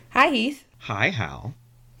Hi, Heath. Hi, Hal.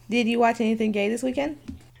 Did you watch anything gay this weekend?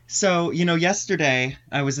 So, yesterday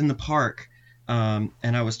I was in the park and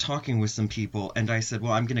I was talking with some people, and I said,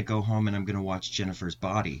 well, I'm going to go home and I'm going to watch Jennifer's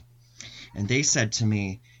Body. And they said to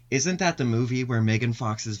me, isn't that the movie where Megan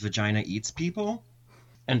Fox's vagina eats people?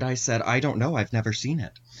 And I said, I don't know. I've never seen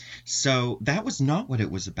it. So that was not what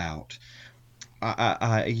it was about.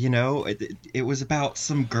 It was about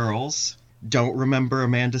some girls. Don't remember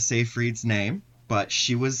Amanda Seyfried's name, but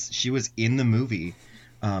she was in the movie,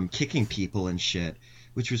 kicking people and shit,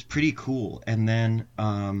 which was pretty cool. And then,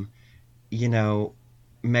 you know,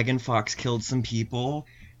 Megan Fox killed some people,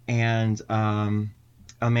 and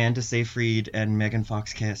Amanda Seyfried and Megan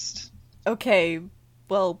Fox kissed. Okay,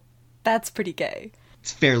 well, that's pretty gay.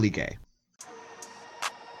 It's fairly gay.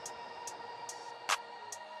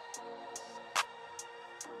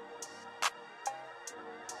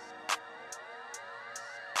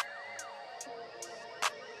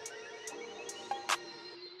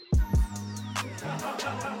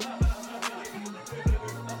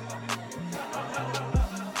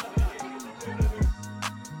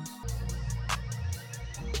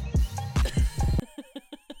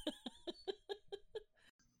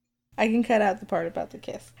 I can cut out the part about the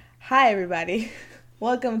kiss. Hi, everybody.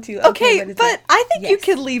 Welcome to... Okay, but I think you Yes.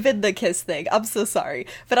 can leave in the kiss thing. I'm so sorry.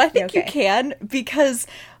 But I think you Okay. can because,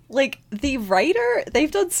 the writer, they've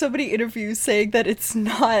done so many interviews saying that it's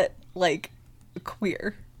not,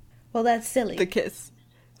 queer, Well, that's silly. the kiss.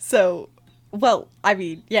 So, well, I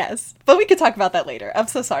mean, yes. But we can talk about that later. I'm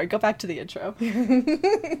so sorry. Go back to the intro.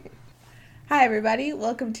 Hi, everybody.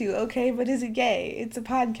 Welcome to Okay, But Is It Gay? It's a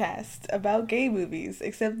podcast about gay movies,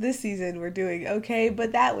 except this season we're doing Okay,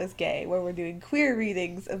 But That Was Gay, where we're doing queer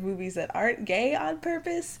readings of movies that aren't gay on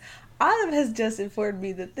purpose. Autumn has just informed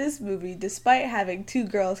me that this movie, despite having two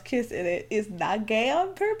girls kiss in it, is not gay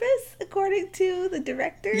on purpose, according to the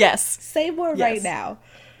director. Yes. Say more Yes. right now.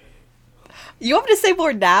 You want me to say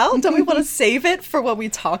more now? Don't we want to save it for when we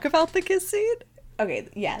talk about the kiss scene? Okay,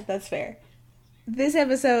 yeah, that's fair. This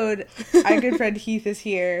episode, our good friend Heath is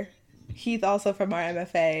here. Heath, also from our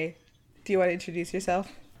MFA. Do you want to introduce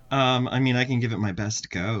yourself? I can give it my best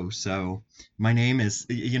go. So my name is,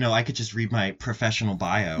 I could just read my professional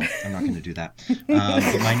bio. I'm not going to do that.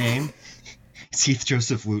 But my name is Heath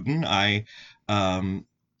Joseph Wooten. I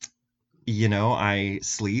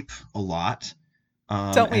sleep a lot.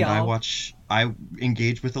 Don't we all? I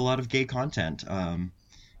engage with a lot of gay content.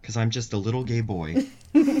 Because I'm just a little gay boy.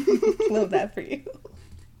 Love that for you.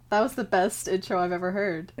 That was the best intro I've ever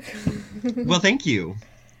heard. Well, thank you.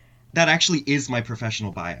 That actually is my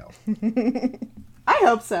professional bio. I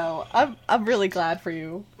hope so. I'm really glad for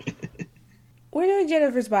you. We're doing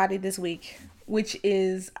Jennifer's Body this week, which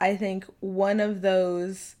is, I think, one of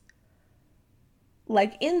those,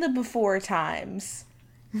 in the before times,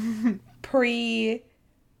 pre,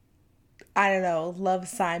 I don't know, Love,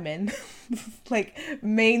 Simon,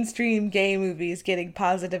 mainstream gay movies getting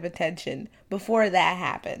positive attention. Before that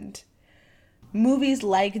happened, movies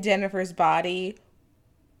like Jennifer's Body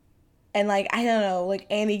and I don't know,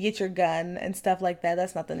 Annie Get Your Gun and stuff like that.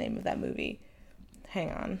 That's not the name of that movie.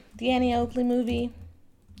 Hang on. The Annie Oakley movie.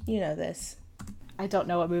 You know this. I don't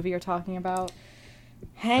know what movie you're talking about.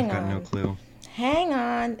 Hang I've got on. no clue. Hang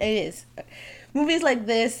on. It is. Movies like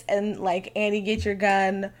this and Annie Get Your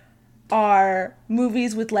Gun are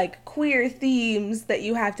movies with queer themes that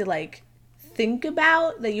you have to think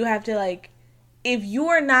about, that you have to if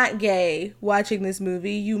you're not gay watching this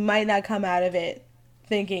movie, you might not come out of it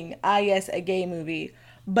thinking, yes, a gay movie.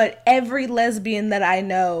 But every lesbian that I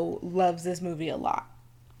know loves this movie a lot.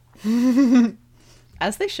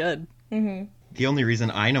 As they should. Mm-hmm. The only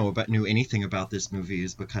reason I knew anything about this movie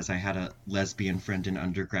is because I had a lesbian friend in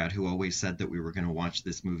undergrad who always said that we were going to watch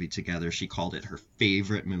this movie together. She called it her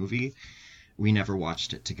favorite movie. We never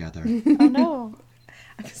watched it together. Oh no.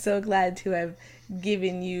 I'm so glad to have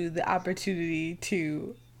given you the opportunity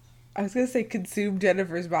to, I was going to say, consume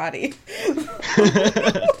Jennifer's Body.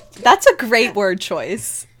 That's a great word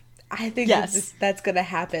choice. I think Yes. that's going to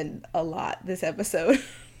happen a lot this episode.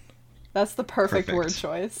 That's the perfect Perfect. word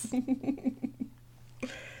choice.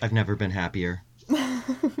 I've never been happier.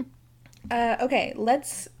 Okay,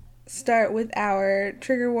 let's start with our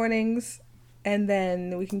trigger warnings, and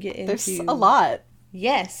then we can get into... There's a lot.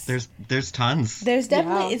 Yes. There's tons. There's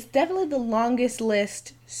definitely... Yeah. It's definitely the longest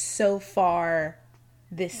list so far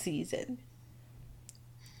this season.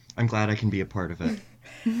 I'm glad I can be a part of it.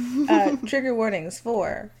 Trigger warnings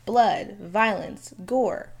for blood, violence,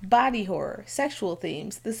 gore, body horror, sexual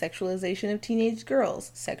themes, the sexualization of teenage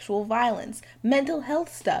girls, sexual violence, mental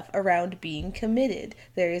health stuff around being committed.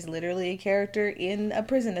 There is literally a character in a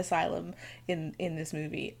prison asylum in this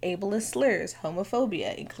movie. Ableist slurs,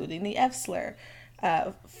 homophobia, including the F slur.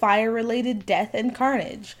 Fire-related death and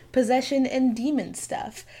carnage, possession and demon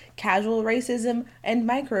stuff, casual racism and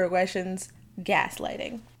microaggressions,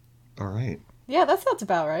 gaslighting. All right. Yeah, that sounds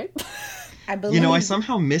about right. I believe. You know, I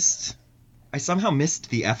somehow missed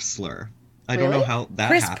the F slur. I don't know Really? how that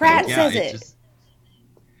Chris happened. Pratt Yeah, says it. just-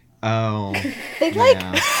 Oh, They like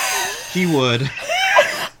yeah. He would.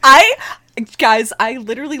 I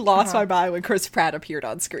literally lost my mind when Chris Pratt appeared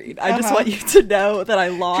on screen. I just Uh-huh. want you to know that I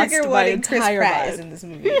lost Trigger my warning, Chris entire Pratt mind. is in this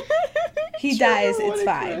movie. He dies, it's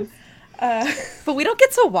fine. But we don't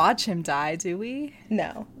get to watch him die, do we?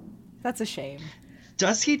 No. That's a shame.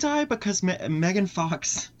 Does he die? Because Megan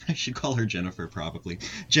Fox, I should call her Jennifer probably.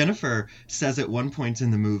 Jennifer says at one point in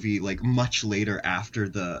the movie, like much later after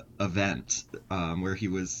the event, where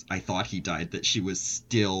I thought he died, that she was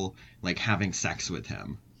still like having sex with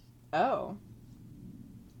him. Oh.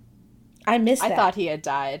 I missed that. I thought he had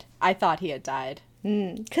died.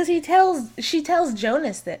 Because she tells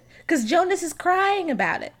Jonas that. Because Jonas is crying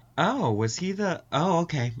about it. Oh, was he Oh,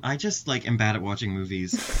 okay. I just like am bad at watching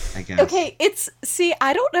movies, I guess. Okay,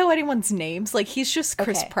 I don't know anyone's names. Like, he's just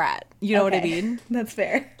Chris Okay. Pratt. You know what I Okay. mean? That's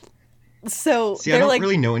fair. So See, I they're don't like,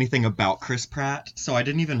 really know anything about Chris Pratt, so I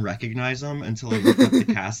didn't even recognize him until I looked up the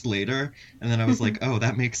cast later, and then I was like, oh,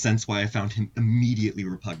 that makes sense why I found him immediately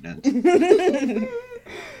repugnant.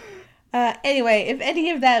 Anyway, if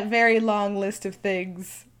any of that very long list of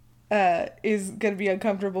things is going to be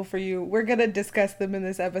uncomfortable for you, we're going to discuss them in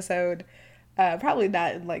this episode. Probably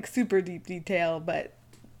not in like super deep detail, but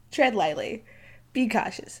tread lightly. Be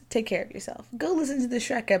cautious. Take care of yourself. Go listen to the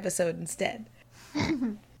Shrek episode instead.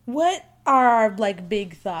 What are our like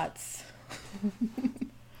big thoughts?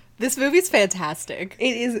 this movie's fantastic.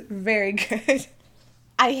 It is very good.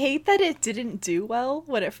 I hate that it didn't do well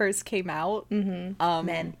when it first came out.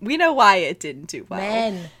 Men. We know why it didn't do well.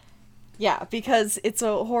 Men. Yeah, because it's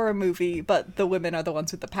a horror movie, but the women are the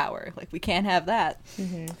ones with the power. Like, we can't have that.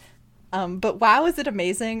 But wow, is it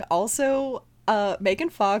amazing? Also, Megan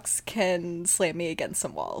Fox can slam me against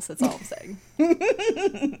some walls. That's all I'm saying.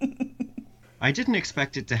 I didn't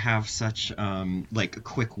expect it to have such like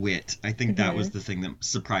quick wit. I think that was the thing that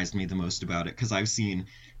surprised me the most about it, because I've seen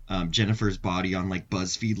Jennifer's Body on like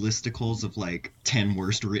BuzzFeed listicles of like 10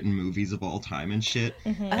 worst written movies of all time and shit,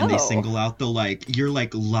 and they Oh. single out the like you're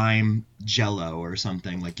like lime jello or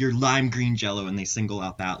something, like you're lime green jello, and they single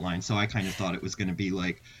out that line. So I kind of thought it was going to be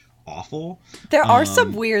like awful. There are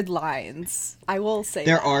some weird lines. I will say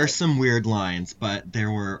There that. are some weird lines, but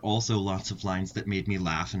there were also lots of lines that made me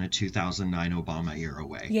laugh in a 2009 Obama era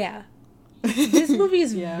way. Yeah. This movie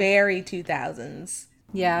is Yeah. very 2000s.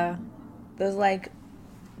 Yeah. Those like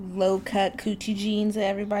low-cut coochie jeans that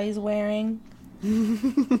everybody's wearing.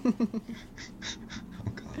 Oh,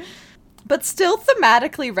 God. But still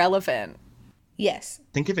thematically relevant. Yes.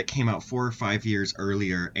 Think if it came out 4 or 5 years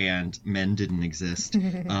earlier and men didn't exist,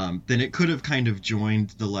 then it could have kind of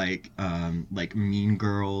joined the like Mean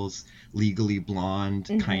Girls, Legally Blonde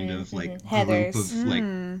kind of like group Heathers. of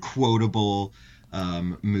like quotable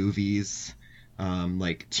movies,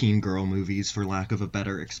 like teen girl movies for lack of a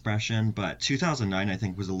better expression. But 2009 I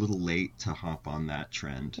think was a little late to hop on that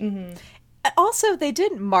trend. Also, they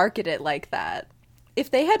didn't market it like that. If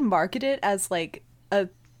they had marketed it as like a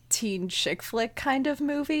teen chick flick kind of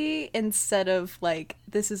movie instead of like,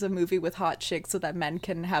 this is a movie with hot chicks so that men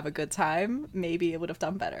can have a good time, maybe it would have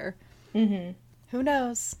done better. Who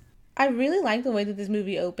knows? I really like the way that this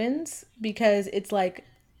movie opens because it's like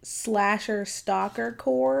slasher stalker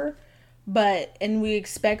core, and we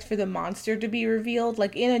expect for the monster to be revealed.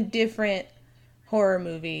 Like in a different horror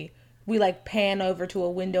movie, we like pan over to a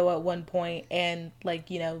window at one point and like,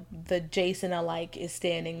 you know, the Jason alike is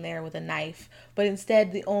standing there with a knife. But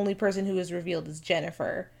instead the only person who is revealed is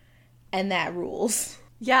Jennifer. And that rules.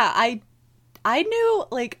 Yeah, I knew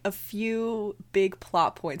like a few big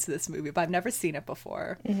plot points of this movie, but I've never seen it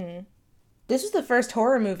before. This was the first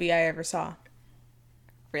horror movie I ever saw.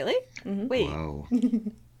 Really? Wait, Whoa.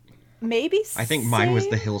 maybe I think mine was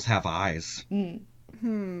same? The Hills Have Eyes.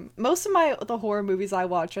 Most of the horror movies I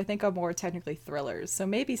watch, I think, are more technically thrillers, so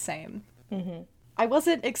maybe same. I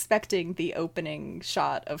wasn't expecting the opening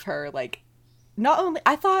shot of her, like, not only,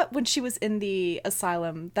 I thought when she was in the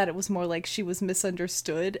asylum that it was more like she was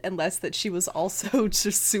misunderstood and less that she was also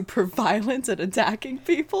just super violent and attacking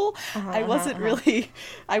people. I wasn't ready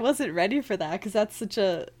for that, because that's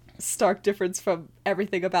stark difference from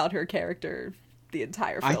everything about her character the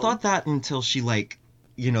entire film. I thought that until she, like,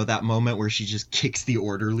 you know, that moment where she just kicks the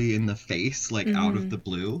orderly in the face, like, out of the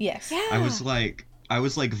blue. Yes. Yeah. I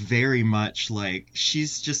was like very much like,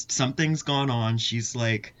 she's just, something's gone on. She's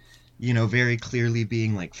like, you know, very clearly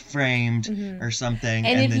being like framed or something.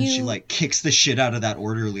 And then she like kicks the shit out of that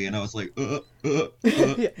orderly. And I was like,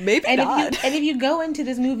 Maybe and not. If you go into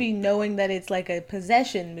this movie knowing that it's like a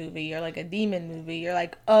possession movie or like a demon movie, you're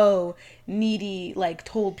like, oh, Needy like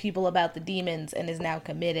told people about the demons and is now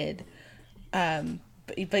committed.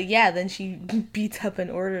 But yeah, then she beats up an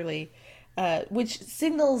orderly, which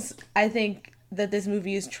signals, I think, that this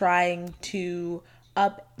movie is trying to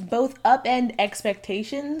upend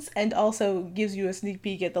expectations and also gives you a sneak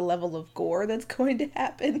peek at the level of gore that's going to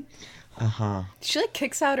happen. She like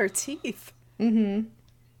kicks out her teeth. Yeah,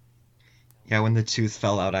 when the tooth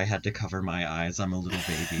fell out, I had to cover my eyes. I'm a little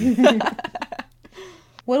baby.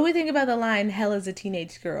 What do we think about the line, "Hell is a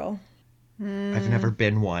teenage girl"? I've never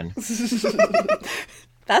been one.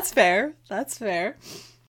 That's fair. That's fair.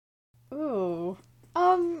 Ooh.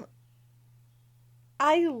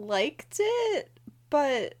 I liked it,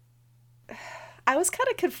 but I was kind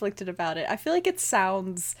of conflicted about it. I feel like it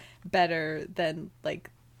sounds better than like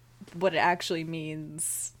what it actually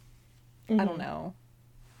means. I don't know.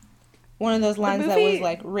 One of those lines that was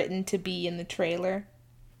like written to be in the trailer.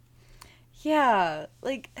 Yeah,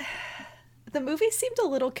 like the movie seemed a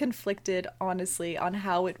little conflicted, honestly, on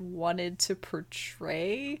how it wanted to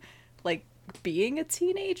portray like being a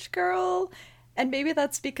teenage girl. And maybe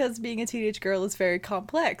that's because being a teenage girl is very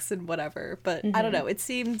complex and whatever, but I don't know, it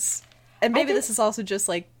seems, and maybe this is also just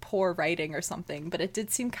like poor writing or something, but it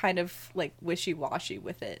did seem kind of like wishy-washy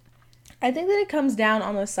with it. I think that it comes down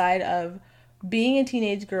on the side of being a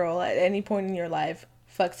teenage girl at any point in your life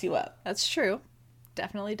fucks you up. That's true.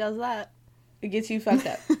 Definitely does that. It gets you fucked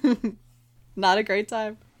up. Not a great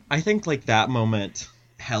time. I think like that moment,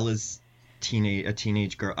 Hell is a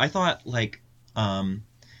teenage girl. I thought like,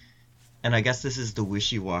 and I guess this is the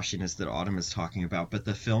wishy-washiness that Autumn is talking about, but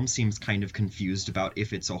the film seems kind of confused about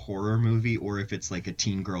if it's a horror movie or if it's like a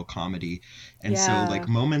teen girl comedy. And so like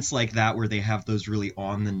moments like that where they have those really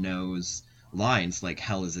on-the-nose lines like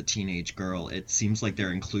 "Hell is a teenage girl," it seems like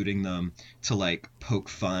they're including them to like poke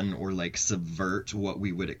fun or like subvert what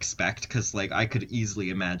we would expect, because like I could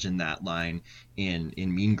easily imagine that line in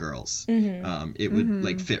Mean Girls. It would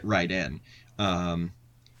like fit right in.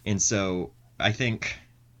 And so I think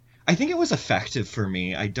it was effective for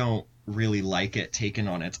me. I don't really like it taken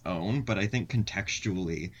on its own, but I think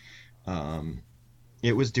contextually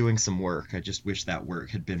it was doing some work. I just wish that work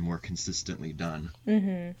had been more consistently done.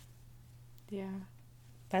 Yeah.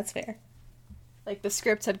 That's fair. Like the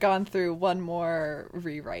script had gone through one more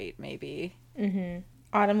rewrite, maybe.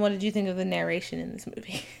 Autumn, what did you think of the narration in this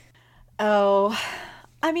movie? Oh,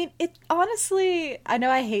 I mean, it honestly, I know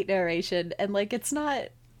I hate narration, and like it's not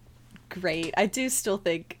great. I do still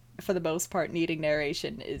think, for the most part, needing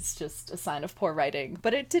narration is just a sign of poor writing,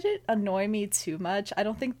 but it didn't annoy me too much. I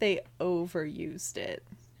don't think they overused it.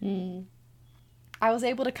 I was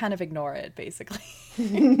able to kind of ignore it, basically.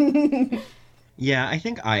 Yeah, I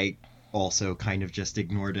think I also kind of just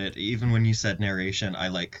ignored it. Even when you said narration, I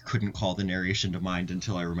like couldn't call the narration to mind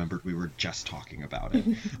until I remembered we were just talking about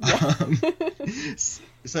it.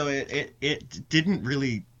 So it didn't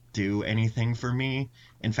really do anything for me.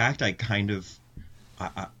 In fact, I kind of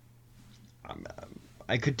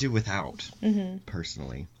I could do without,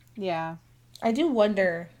 personally. Yeah. I do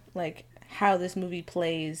wonder, like, how this movie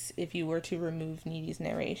plays if you were to remove Needy's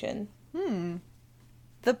narration.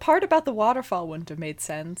 The part about the waterfall wouldn't have made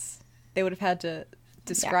sense. They would have had to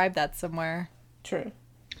describe that somewhere. True.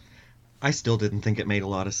 I still didn't think it made a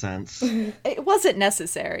lot of sense. It wasn't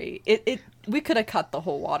necessary. We could have cut the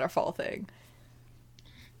whole waterfall thing.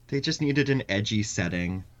 They just needed an edgy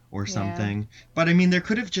setting or something. But I mean, there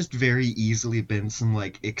could have just very easily been some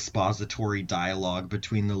like expository dialogue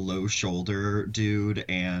between the low shoulder dude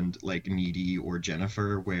and like Needy or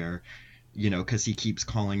Jennifer, where, you know, because he keeps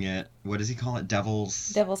calling it, what does he call it?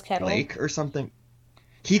 Devil's Kettle Lake or something.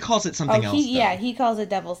 He calls it something else. He calls it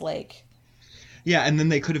Devil's Lake. Yeah, and then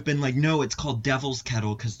they could have been like, no, it's called Devil's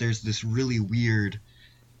Kettle because there's this really weird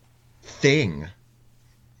thing.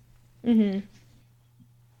 And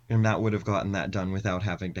that would have gotten that done without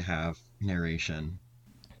having to have narration.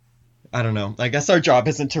 I don't know. I guess our job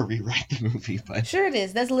isn't to rewrite the movie, but... Sure it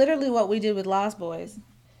is. That's literally what we did with Lost Boys.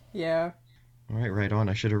 Yeah. All right on.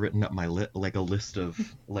 I should have written up my a list of,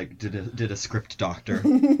 like, did a script doctor.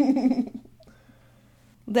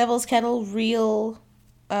 Devil's Kettle, real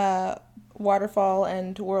waterfall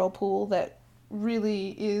and whirlpool that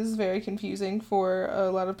really is very confusing for a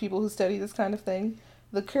lot of people who study this kind of thing.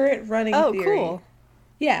 The current running theory. Oh, cool.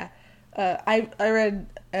 Yeah. I read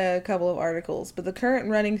a couple of articles, but the current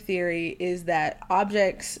running theory is that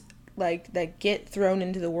objects like that get thrown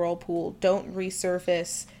into the whirlpool don't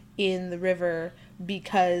resurface in the river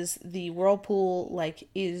because the whirlpool like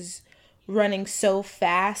is running so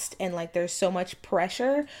fast and like there's so much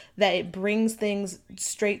pressure that it brings things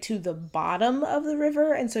straight to the bottom of the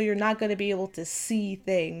river, and so you're not going to be able to see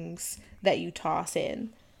things that you toss in,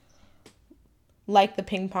 like the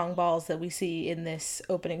ping pong balls that we see in this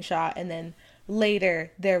opening shot, and then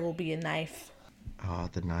later there will be a knife. Oh,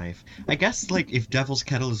 the knife. I guess, like, if Devil's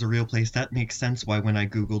Kettle is a real place, that makes sense why when I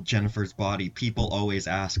googled Jennifer's body, people always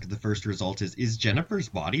ask, the first result is Jennifer's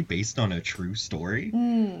body based on a true story?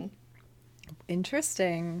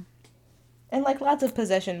 Interesting. And, like, lots of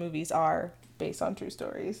possession movies are based on true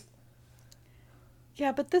stories.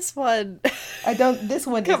 Yeah, but this one... This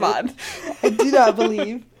one Come on. I do not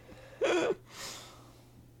believe.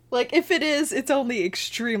 Like, if it is, it's only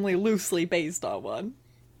extremely loosely based on one.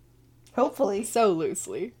 Hopefully. So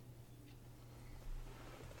loosely.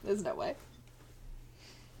 There's no way.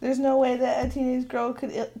 There's no way that a teenage girl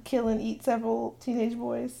could kill and eat several teenage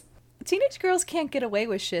boys. Teenage girls can't get away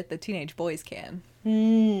with shit that teenage boys can.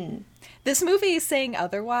 Hmm. This movie is saying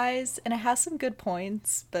otherwise, and it has some good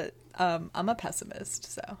points, but I'm a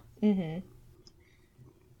pessimist, so. Mm-hmm.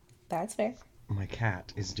 That's fair. My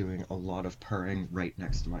cat is doing a lot of purring right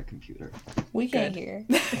next to my computer. We can't hear.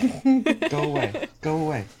 Go away. Go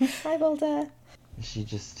away. Hi, Volta. She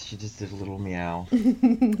just did a little meow.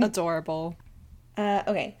 Adorable.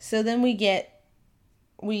 Okay, so then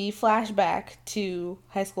we flash back to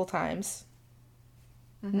high school times.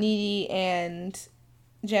 Mm-hmm. Needy and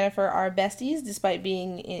Jennifer are besties despite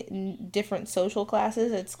being in different social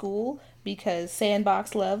classes at school because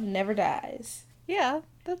sandbox love never dies. Yeah,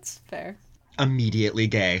 that's fair. Immediately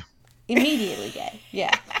gay. Immediately gay,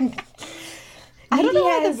 yeah. I don't know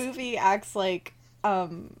why the movie acts like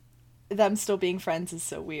them still being friends is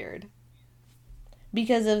so weird.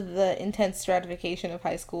 Because of the intense stratification of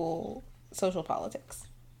high school social politics.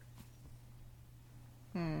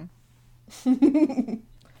 I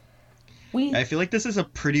feel like this is a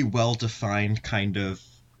pretty well-defined kind of...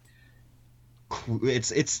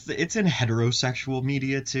 It's in heterosexual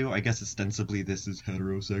media, too. I guess ostensibly this is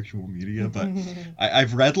heterosexual media, but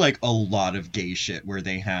I've read, like, a lot of gay shit where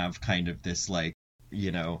they have kind of this, like,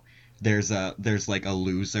 you know, there's like, a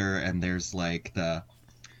loser, and there's, like, the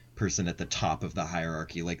person at the top of the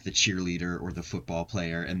hierarchy, like the cheerleader or the football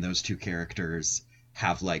player, and those two characters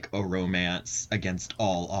have, like, a romance against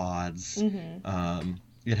all odds. Mm-hmm.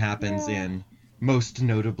 It happens in, most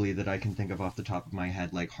notably that I can think of off the top of my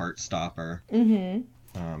head, like Heartstopper,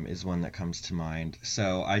 is one that comes to mind.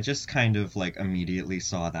 So I just kind of, like, immediately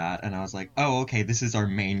saw that, and I was like, oh, okay, this is our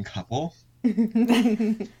main couple.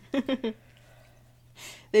 They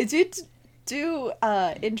do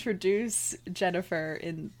introduce Jennifer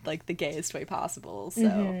in, like, the gayest way possible,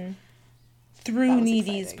 so... Through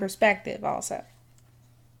Needy's perspective, also.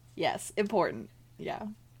 Yes, important. Yeah.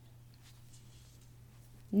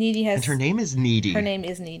 Needy has... And her name is Needy. Her name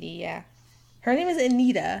is Needy, yeah. Her name is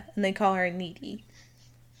Anita, and they call her Needy.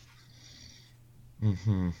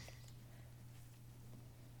 Mm-hmm.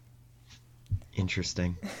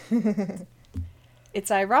 Interesting. It's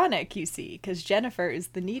ironic, you see, because Jennifer is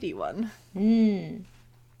the needy one.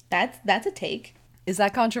 That's a take. Is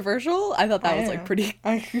that controversial? I thought that was, like, pretty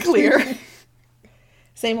clear.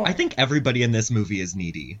 Same one. I think everybody in this movie is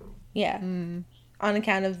needy. Yeah. On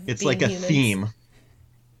account of it's like a humans. Theme.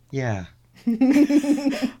 Yeah.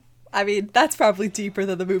 I mean, that's probably deeper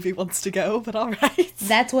than the movie wants to go, but all right.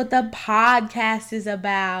 That's what the podcast is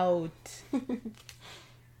about.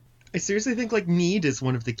 I seriously think, like, need is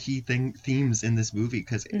one of the key themes in this movie,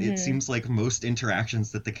 because it seems like most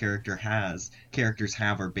interactions that the characters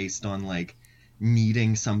have are based on, like,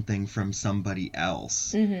 needing something from somebody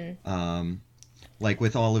else. Like,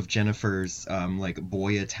 with all of Jennifer's, like,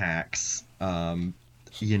 boy attacks,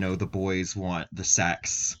 you know, the boys want the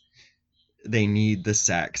sex. They need the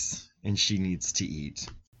sex, and she needs to eat.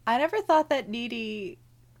 I never thought that Needy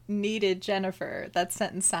needed Jennifer. That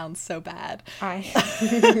sentence sounds so bad.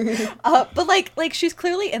 But like she's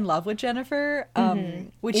clearly in love with Jennifer,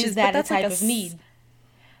 which is that that's a type like of need?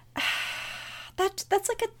 That's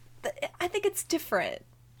like I think it's different.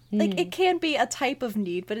 Like, it can be a type of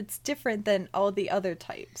need, but it's different than all the other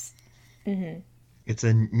types. It's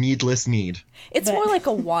a needless need. It's more like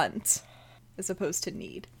a want as opposed to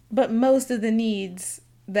need. But most of the needs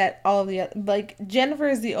that all of the like Jennifer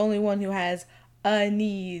is the only one who has a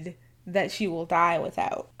need that she will die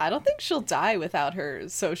without. I don't think she'll die without her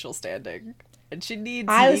social standing. And she needs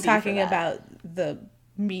I was Needy talking for that. about the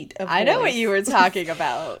meat of I know boys. what you were talking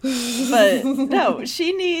about. But no,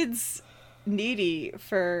 she needs Needy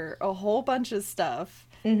for a whole bunch of stuff.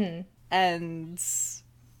 Mm-hmm. And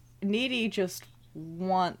Needy just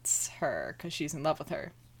wants her because she's in love with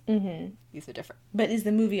her. Mm-hmm. These are different. But is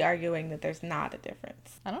the movie arguing that there's not a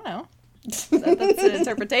difference? I don't know. That's an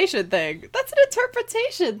interpretation thing. That's an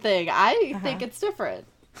interpretation thing. I think it's different.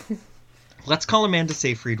 Let's call Amanda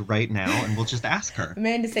Seyfried right now, and we'll just ask her.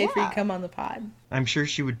 Amanda Seyfried, Yeah. come on the pod. I'm sure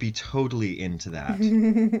she would be totally into that.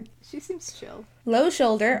 She seems chill. Low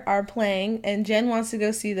Shoulder are playing, and Jen wants to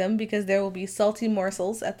go see them because there will be salty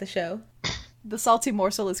morsels at the show. The salty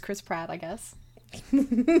morsel is Chris Pratt, I guess.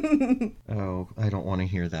 Oh, I don't want to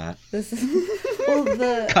hear that. This is,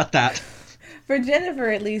 well, Cut that. for Jennifer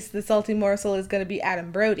at least, the salty morsel is going to be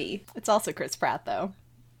Adam Brody. It's also Chris Pratt, though.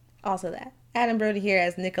 Also that. Adam Brody here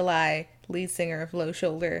as Nikolai, lead singer of Low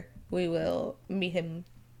Shoulder. We will meet him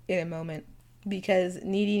in a moment. Because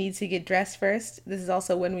Needy needs to get dressed first. This is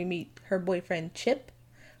also when we meet her boyfriend Chip,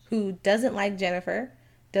 who doesn't like Jennifer,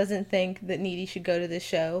 doesn't think that Needy should go to this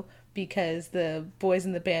show because the boys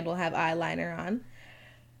in the band will have eyeliner on.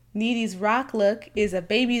 Needy's rock look is a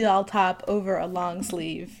baby doll top over a long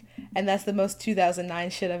sleeve. And that's the most 2009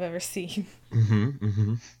 shit I've ever seen.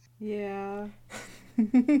 Yeah.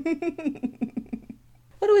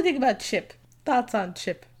 What do we think about Chip? Thoughts on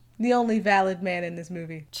Chip? The only valid man in this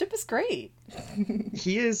movie. Chip is great.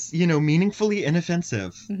 He is, meaningfully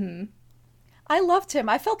inoffensive. I loved him.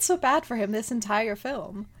 I felt so bad for him this entire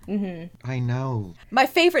film. I know. My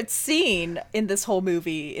favorite scene in this whole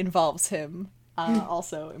movie involves him,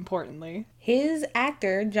 also, importantly. His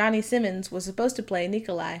actor, Johnny Simmons, was supposed to play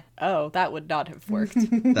Nikolai. Oh, that would not have worked.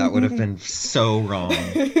 That would have been so wrong.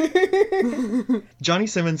 Johnny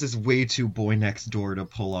Simmons is way too boy next door to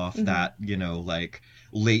pull off that, like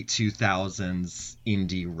late 2000s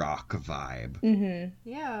indie rock vibe.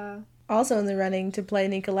 Yeah. Also in the running to play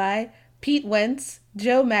Nikolai, Pete Wentz,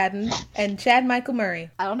 Joe Madden, and Chad Michael Murray.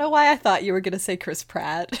 I don't know why I thought you were going to say Chris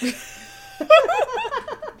Pratt. It's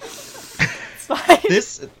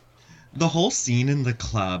fine. The whole scene in the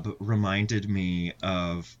club reminded me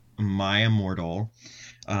of My Immortal.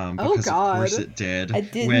 Because of course it did. I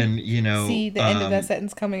didn't when, see the end of that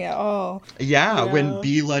sentence coming at all. Yeah, when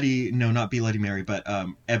not Bloody Mary, but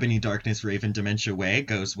Ebony Darkness Raven Dementia Way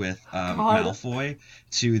goes with Malfoy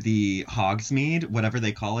to the Hogsmeade, whatever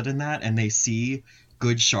they call it in that, and they see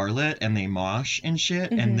Good Charlotte and they mosh and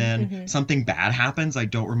shit, and then something bad happens. I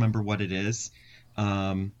don't remember what it is,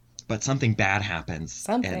 but something bad happens,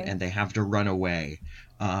 and they have to run away.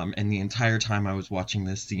 And the entire time I was watching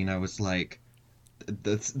this scene, I was like,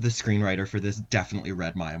 the screenwriter for this definitely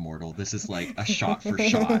read My Immortal. This is like a shot for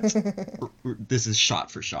shot. This is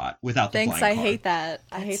shot for shot without the Thanks, flying I car. hate that.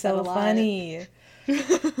 I hate that a So lot. funny.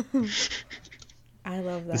 I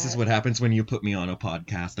love that. This is what happens when you put me on a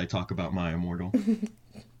podcast. I talk about My Immortal.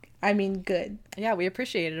 I mean, good. Yeah, we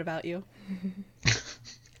appreciate it about you.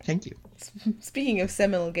 Thank you. Speaking of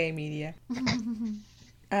seminal gay media.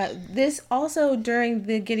 This also, during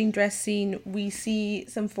the getting dressed scene, we see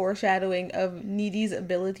some foreshadowing of Needy's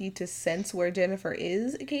ability to sense where Jennifer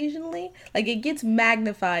is occasionally. Like, it gets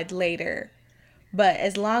magnified later. But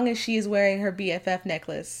as long as she is wearing her BFF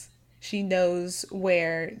necklace, she knows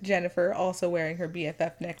where Jennifer, also wearing her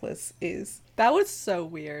BFF necklace, is. That was so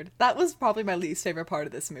weird. That was probably my least favorite part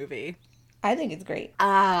of this movie. I think it's great.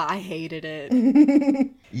 I hated it.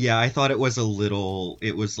 Yeah, I thought it was a little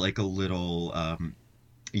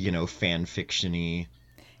fan fiction-y.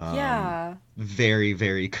 Yeah. Very,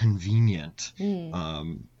 very convenient.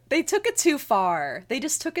 They took it too far. They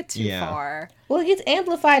just took it too far. Well, it gets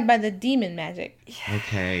amplified by the demon magic.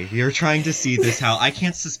 Okay, you're trying to see this how I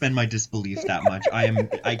can't suspend my disbelief that much.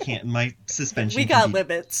 I can't. My suspension. We got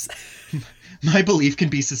limits. My belief can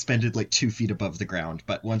be suspended like 2 feet above the ground,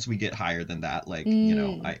 but once we get higher than that,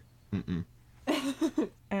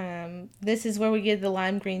 This is where we get the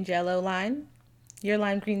lime green jello line. You're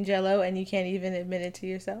lime green jello and you can't even admit it to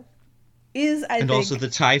yourself. Also the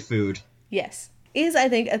Thai food. Yes. Is, I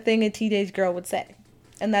think, a thing a teenage girl would say.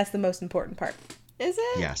 And that's the most important part. Is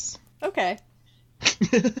it? Yes. Okay.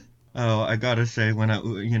 Oh, I gotta say, when I,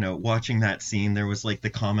 watching that scene, there was like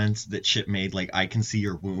the comments that Chip made, like, I can see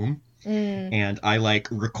your womb. And I like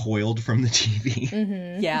recoiled from the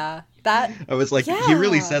TV. Yeah. That. I was like, he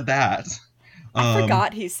really said that. I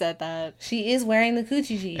forgot he said that. She is wearing the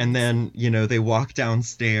coochie jeans. And then, they walk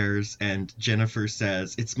downstairs and Jennifer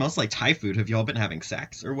says, it smells like Thai food. Have y'all been having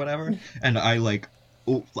sex or whatever? And I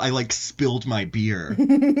spilled my beer.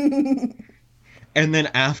 And then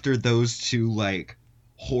after those two, like,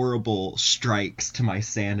 horrible strikes to my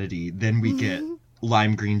sanity, then we get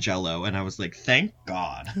lime green Jello, and I was like, thank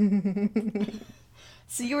God.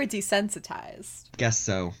 So you were desensitized. Guess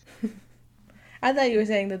so. I thought you were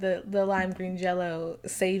saying that the lime green Jello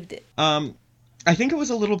saved it. I think it was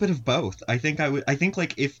a little bit of both. I think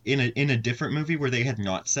like if in a different movie where they had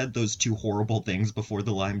not said those two horrible things before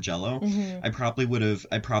the lime Jello, I probably would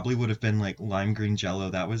have been like, lime green Jello,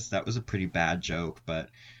 that was a pretty bad joke. But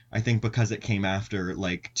I think because it came after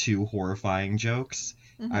like two horrifying jokes,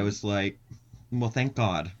 I was like, well, thank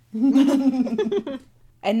God. And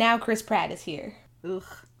now Chris Pratt is here. Ugh.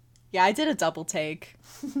 Yeah, I did a double take.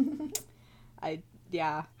 He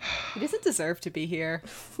doesn't deserve to be here.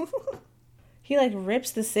 He like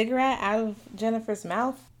rips the cigarette out of Jennifer's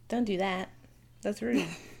mouth. Don't do that. That's rude.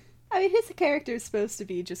 I mean, his character is supposed to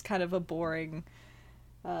be just kind of a boring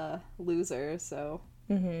loser, so.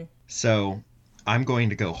 So I'm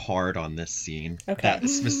going to go hard on this scene. Okay. That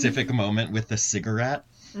specific moment with the cigarette.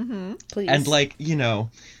 Please. And like,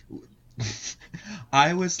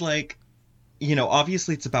 I was like,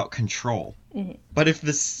 obviously it's about control. But if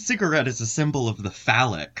the cigarette is a symbol of the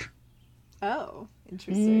phallic, Oh,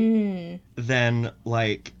 interesting. then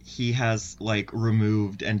like he has like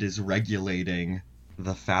removed and is regulating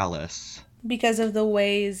the phallus. Because of the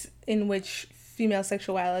ways in which female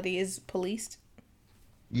sexuality is policed.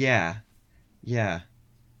 Yeah. I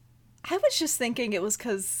was just thinking it was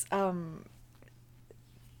because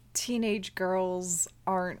teenage girls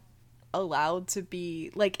aren't allowed to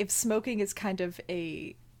be, like, if smoking is kind of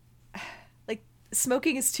like,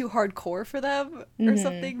 smoking is too hardcore for them or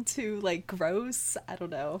something, too, like, gross. I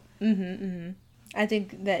don't know. I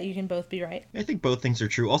think that you can both be right. I think both things are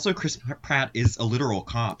true. Also, Chris Pratt is a literal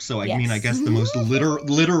cop, so I Yes. mean, I guess the most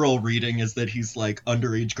literal reading is that he's like,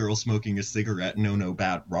 underage girl smoking a cigarette, no,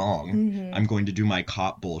 bad, wrong. I'm going to do my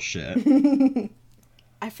cop bullshit.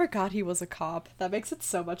 I forgot he was a cop. That makes it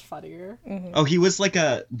so much funnier. Oh, he was like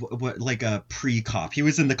a pre-cop. He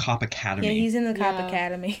was in the cop academy. Yeah, he's in the cop Yeah.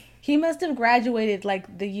 academy. He must have graduated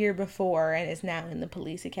like the year before and is now in the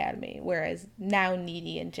police academy, whereas now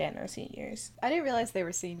Needy and Jen are seniors. I didn't realize they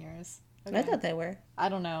were seniors. I thought they were. I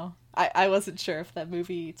don't know. I wasn't sure if that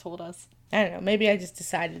movie told us. I don't know. Maybe I just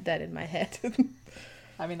decided that in my head.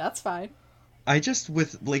 I mean, that's fine. I just,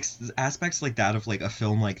 with like aspects like that of like a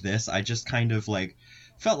film like this, I just kind of like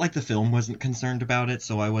felt like the film wasn't concerned about it,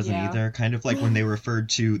 so I wasn't either. Kind of like when they referred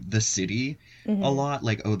to the city a lot,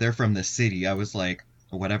 like, oh, they're from the city. I was like,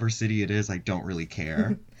 whatever city it is, I don't really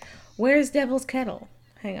care. Where's Devil's Kettle?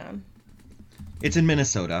 Hang on. It's in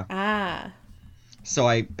Minnesota, Ah. so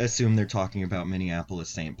I assume they're talking about Minneapolis,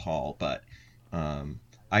 St. Paul, but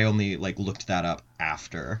I only like looked that up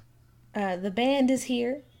after. The band is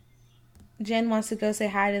here. Jen wants to go say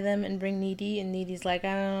hi to them and bring Needy, and Needy's like,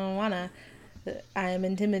 I don't wanna. I am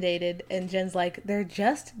intimidated. And Jen's like, they're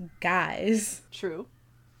just guys. True.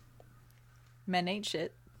 Men ain't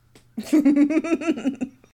shit.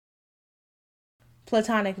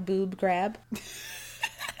 Platonic boob grab.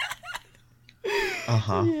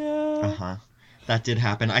 That did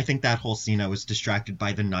happen. I think that whole scene I was distracted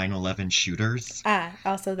by the 9/11 shooters. Ah,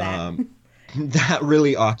 also that. That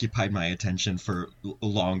really occupied my attention for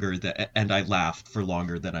longer, and I laughed for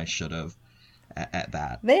longer than I should have at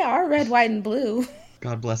that. They are red, white, and blue.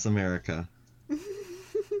 God bless America.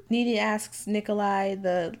 Needy asks Nikolai,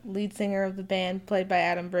 the lead singer of the band played by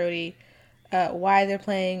Adam Brody, why they're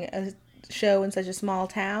playing a show in such a small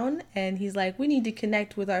town. And he's like, we need to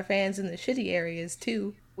connect with our fans in the shitty areas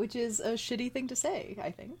too. Which is a shitty thing to say,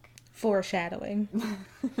 I think. Foreshadowing.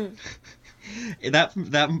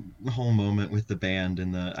 That whole moment with the band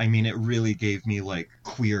and it really gave me like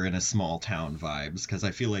Queer in a Small Town vibes, because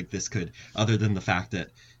I feel like this could, other than the fact that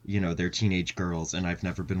they're teenage girls and I've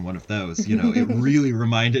never been one of those, it really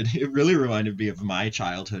reminded me of my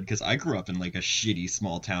childhood, because I grew up in like a shitty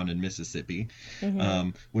small town in Mississippi.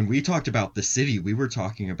 When we talked about the city, we were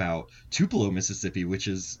talking about Tupelo, Mississippi, which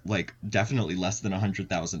is like definitely less than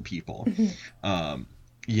 100,000 people.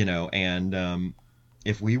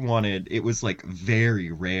 If we wanted, it was like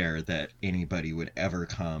very rare that anybody would ever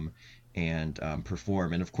come and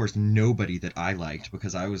perform. And of course, nobody that I liked,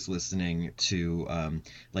 because I was listening to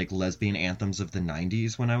like lesbian anthems of the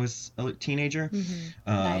 90s when I was a teenager.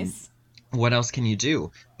 Nice. What else can you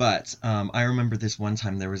do? But I remember this one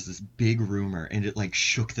time there was this big rumor, and it like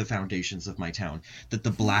shook the foundations of my town, that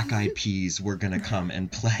the Black Eyed Peas were gonna come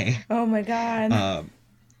and play. Oh my god.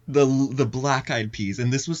 the Black Eyed Peas,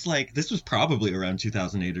 and this was probably around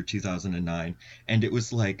 2008 or 2009, and it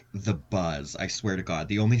was like the buzz. I swear to God,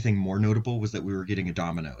 the only thing more notable was that we were getting a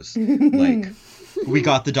Domino's. Like, we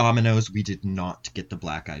got the Domino's, we did not get the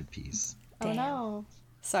Black Eyed Peas. Oh no.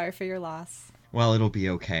 Sorry for your loss. Well, it'll be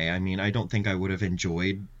okay. I mean, I don't think I would have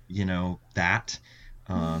enjoyed, that.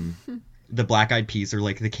 The Black Eyed Peas are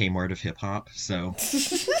like the Kmart of hip hop, so.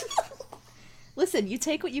 Listen, you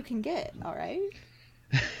take what you can get, all right?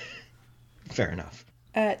 Fair enough.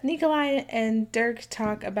 Nikolai and Dirk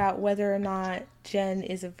talk about whether or not Jen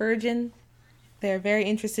is a virgin. They're very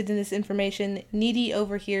interested in this information. Needy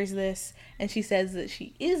overhears this, and she says that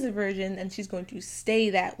she is a virgin, and she's going to stay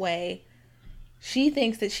that way. She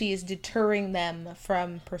thinks that she is deterring them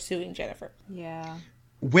from pursuing Jennifer. Yeah.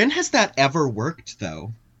 When has that ever worked,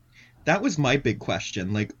 though? That was my big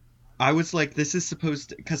question. Like, I was like, this is supposed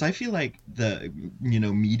to... Because I feel like the,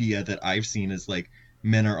 media that I've seen is like,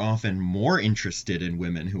 men are often more interested in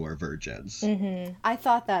women who are virgins. Mm-hmm. I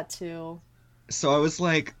thought that too. So I was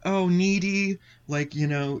like, oh, Needy, like,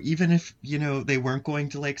 even if, they weren't going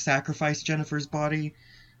to, like, sacrifice Jennifer's body,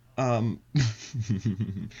 title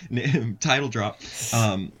drop,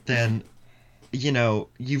 then,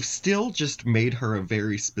 you've still just made her a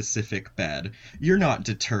very specific bed. You're not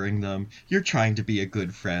deterring them. You're trying to be a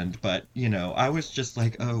good friend, but, I was just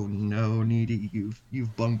like, oh no, Needy,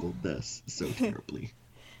 you've bungled this so terribly.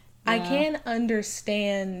 I can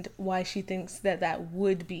understand why she thinks that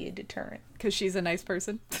would be a deterrent. Because she's a nice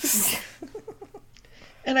person.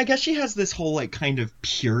 And I guess she has this whole, like, kind of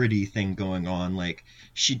purity thing going on. Like,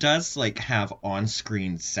 she does, like, have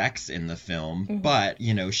on-screen sex in the film, but,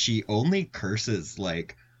 she only curses,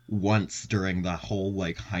 like, once during the whole,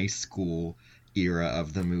 like, high school era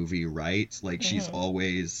of the movie, right? Like, she's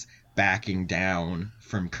always backing down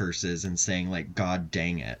from curses and saying, like, God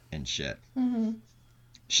dang it and shit. Mm-hmm.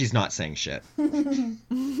 She's not saying shit.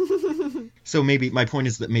 So maybe, my point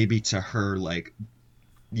is that maybe to her, like,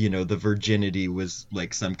 the virginity was,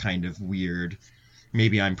 like, some kind of weird,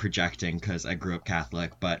 maybe I'm projecting because I grew up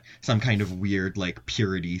Catholic, but some kind of weird, like,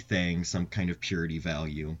 purity thing, some kind of purity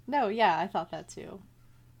value. No, yeah, I thought that too.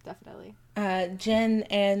 Definitely. Jen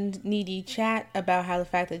and Needy chat about how the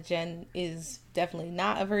fact that Jen is definitely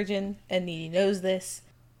not a virgin, and Needy knows this.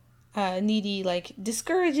 Needy, like,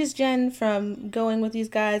 discourages Jen from going with these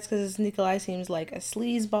guys because Nikolai seems like a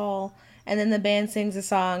sleazeball. And then the band sings a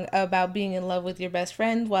song about being in love with your best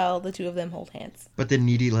friend while the two of them hold hands. But then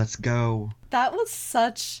Needy lets go. That was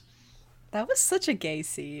such a gay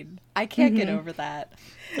scene. I can't get over that.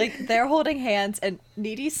 Like, they're holding hands and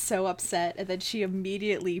Needy's so upset, and then she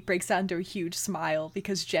immediately breaks out into a huge smile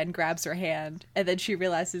because Jen grabs her hand, and then she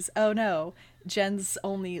realizes, oh no, Jen's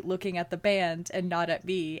only looking at the band and not at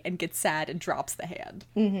me, and gets sad and drops the hand.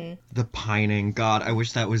 Mm-hmm. The pining. God, I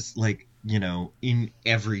wish that was, like, in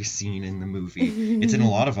every scene in the movie. It's in a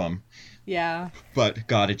lot of them. Yeah. But,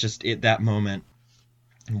 God, that moment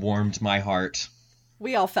warmed my heart.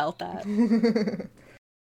 We all felt that.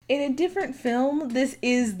 In a different film, this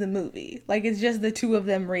is the movie. Like, it's just the two of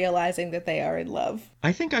them realizing that they are in love.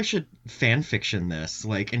 I think I should fan fiction this,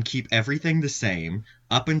 like, and keep everything the same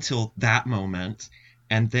up until that moment,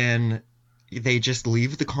 and then they just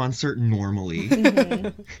leave the concert normally.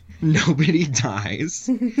 Mm-hmm. Nobody dies.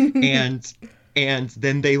 and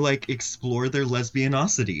then they, like, explore their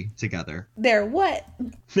lesbianosity together. Their what?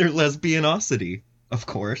 Their lesbianosity. Of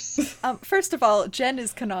course. First of all, Jen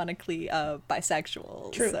is canonically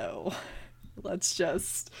bisexual. True. So let's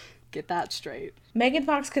just get that straight. Megan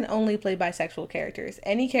Fox can only play bisexual characters.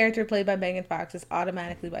 Any character played by Megan Fox is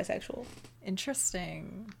automatically bisexual.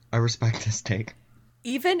 Interesting. I respect this take.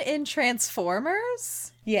 Even in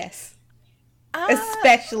Transformers? Yes.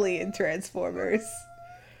 Especially in Transformers.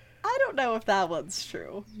 I don't know if that one's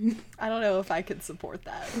true. I don't know if I can support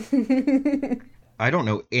that. I don't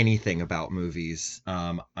know anything about movies.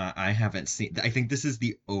 I haven't seen... I think this is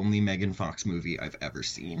the only Megan Fox movie I've ever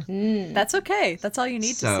seen. That's okay. That's all you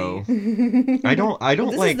need to see. I don't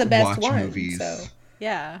well, like the best watch one, movies. So.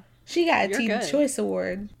 Yeah. She got a You're Teen good. Choice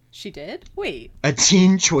Award. She did? Wait. A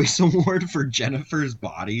Teen Choice Award for Jennifer's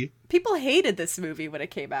Body? People hated this movie when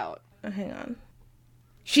it came out. Hang on.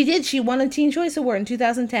 She did. She won a Teen Choice Award in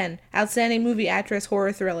 2010. Outstanding Movie Actress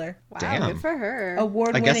Horror Thriller. Wow, Damn. good for her.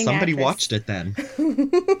 Award-winning I guess somebody actress. watched it then.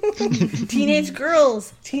 Teenage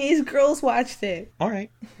girls watched it. All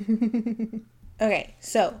right. Okay,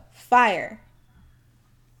 so fire.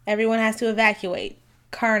 Everyone has to evacuate.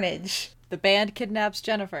 Carnage. The band kidnaps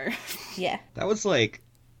Jennifer. Yeah. That was like...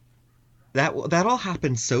 that all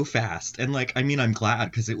happened so fast, and like, I mean, I'm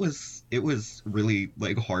glad because it was really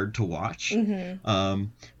like hard to watch.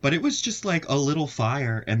 But it was just like a little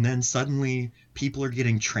fire, and then suddenly people are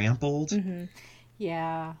getting trampled.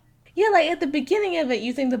 Yeah. Yeah, like at the beginning of it,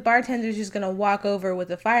 you think the bartender's just gonna walk over with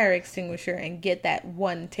a fire extinguisher and get that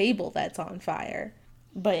one table that's on fire.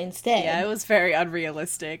 But instead... Yeah, it was very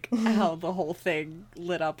unrealistic how the whole thing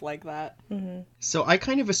lit up like that. So I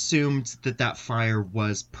kind of assumed that fire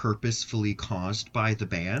was purposefully caused by the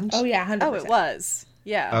band. Oh, yeah, 100%. Oh, it was.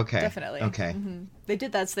 Yeah, Okay. definitely. Okay. They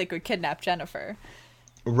did that so they could kidnap Jennifer.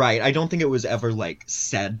 Right. I don't think it was ever like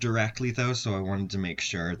said directly though, so I wanted to make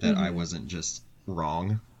sure that I wasn't just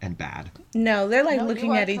wrong and bad. No, they're like No, you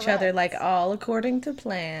looking are at each other correct. like all according to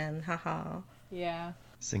plan. Haha. Yeah.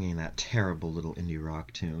 Singing that terrible little indie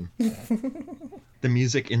rock tune. The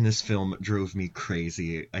music in this film drove me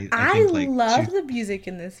crazy. I think like love the music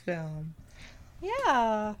in this film.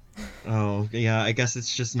 Yeah. Oh, yeah, I guess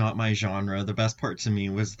it's just not my genre. The best part to me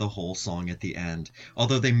was the whole song at the end.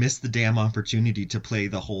 Although they missed the damn opportunity to play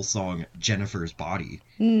the whole song, Jennifer's Body.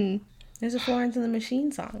 There's a Florence and the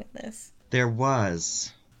Machine song in this. There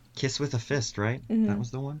was Kiss with a Fist, right? That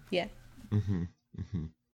was the one? Yeah.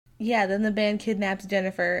 Yeah, then the band kidnaps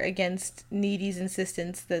Jennifer against Needy's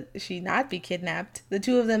insistence that she not be kidnapped. The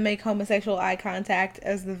two of them make homosexual eye contact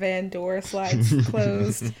as the van door slides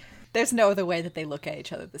closed. There's no other way that they look at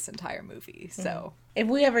each other this entire movie, so... If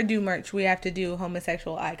we ever do merch, we have to do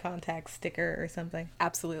homosexual eye contact sticker or something.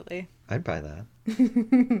 Absolutely. I'd buy that.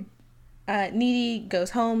 Needy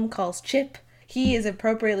goes home, calls Chip. He is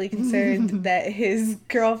appropriately concerned that his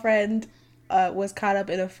girlfriend was caught up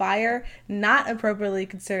in a fire, not appropriately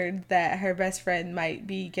concerned that her best friend might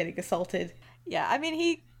be getting assaulted. Yeah, I mean,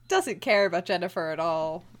 he doesn't care about Jennifer at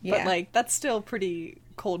all. Yeah. But, like, that's still pretty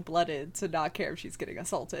cold-blooded to not care if she's getting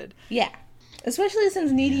assaulted. Yeah. Especially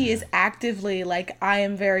since Needy is actively like, I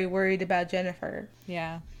am very worried about Jennifer.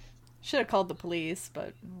 Yeah. Should have called the police,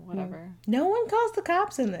 but whatever. No one calls the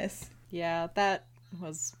cops in this. Yeah, that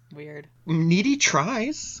was weird. Needy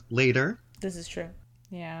tries later. This is true.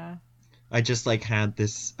 Yeah. I just like had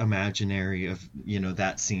this imaginary of,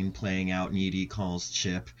 that scene playing out. Needy calls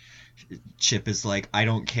Chip. Chip is like, I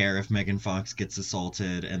don't care if Megan Fox gets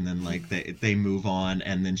assaulted, and then like they move on,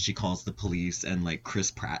 and then she calls the police, and like Chris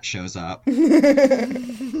Pratt shows up.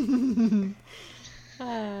 I'm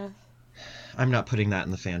not putting that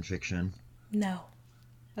in the fan fiction. No.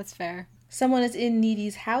 That's fair. Someone is in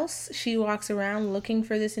Needy's house. She walks around looking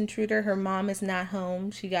for this intruder. Her mom is not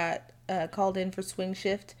home. She got called in for swing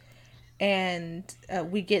shift. And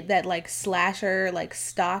we get that like slasher, like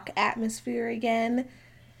stock atmosphere again.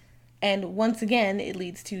 And once again, it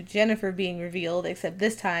leads to Jennifer being revealed, except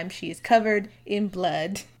this time she is covered in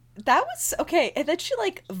blood. That was okay. And then she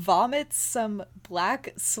like vomits some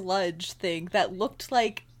black sludge thing that looked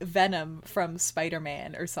like Venom from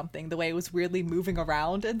Spider-Man or something. The way it was weirdly moving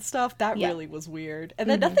around and stuff. That really was weird. And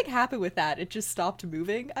then nothing happened with that. It just stopped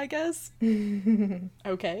moving, I guess.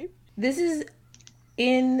 Okay. This is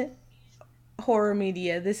in horror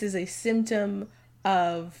media. This is a symptom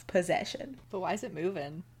of possession. But why is it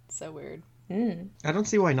moving? So weird. I don't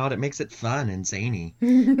see why not. It makes it fun and zany.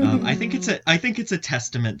 I think it's a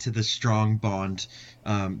testament to the strong bond,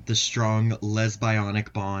 the strong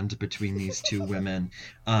lesbianic bond between these two women.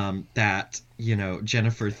 That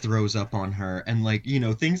Jennifer throws up on her, and like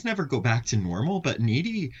things never go back to normal. But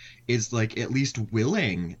Needy is like at least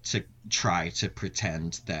willing to try to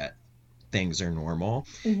pretend that things are normal.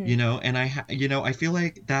 And I feel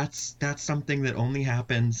like that's something that only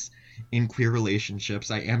happens in queer relationships.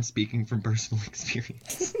 I am speaking from personal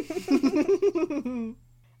experience.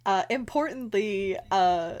 Importantly,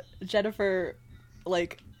 Jennifer,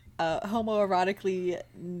 like, homoerotically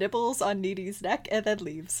nibbles on Needy's neck and then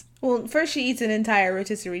leaves. Well, first she eats an entire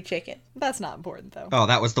rotisserie chicken. That's not important, though. Oh,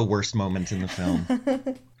 that was the worst moment in the film.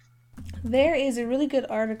 There is a really good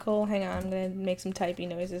article. Hang on, I'm going to make some typey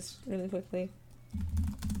noises really quickly.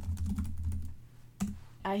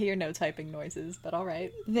 I hear no typing noises, but all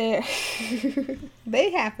right. There,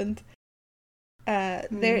 they happened.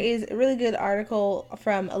 There is a really good article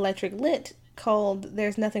from Electric Lit called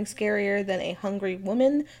 "There's Nothing Scarier Than a Hungry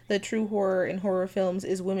Woman. The True Horror in Horror Films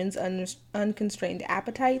is Women's Unconstrained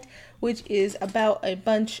Appetite," which is about a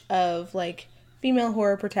bunch of like female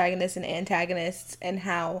horror protagonists and antagonists, and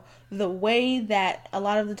how the way that a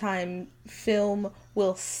lot of the time film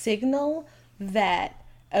will signal that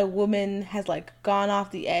a woman has like gone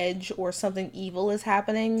off the edge or something evil is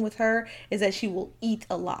happening with her is that she will eat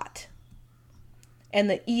a lot. And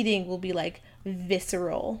the eating will be like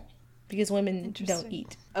visceral because women don't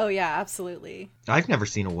eat. Oh yeah, absolutely. I've never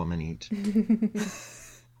seen a woman eat.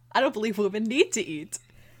 I don't believe women need to eat.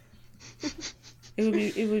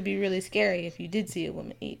 It would be really scary if you did see a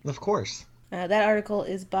woman eat. Of course. That article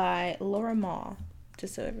is by Laura Ma,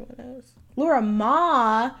 just so everyone knows. Laura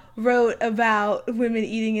Ma wrote about women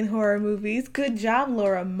eating in horror movies. Good job,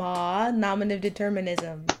 Laura Ma. Nominative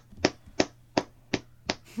determinism.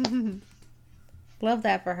 Love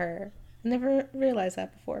that for her. Never realized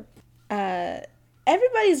that before.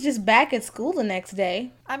 Everybody's just back at school the next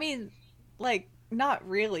day. I mean, like, not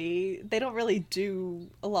really. They don't really do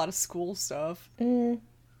a lot of school stuff.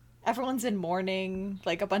 Everyone's in mourning.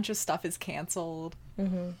 Like, a bunch of stuff is canceled.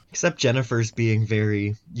 Except Jennifer's being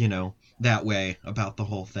very, that way about the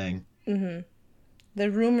whole thing.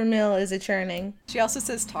 The rumor mill is a-churning. She also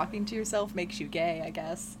says talking to yourself makes you gay, I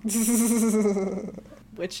guess.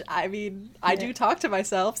 Which, I mean, I do talk to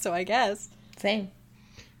myself, so I guess. Same.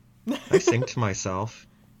 I sing to myself.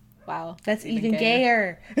 Wow. That's even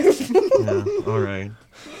gayer. Yeah, alright.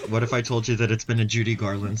 What if I told you that it's been a Judy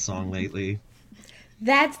Garland song lately?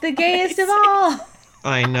 That's the gayest of all.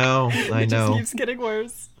 I know. It just keeps getting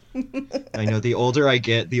worse. I know. The older I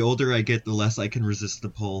get, the less I can resist the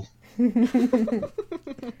pull.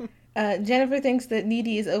 Jennifer thinks that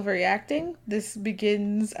Needy is overreacting. This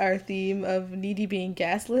begins our theme of Needy being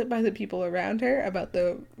gaslit by the people around her about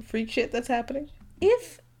the freak shit that's happening.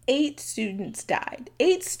 If 8 students died,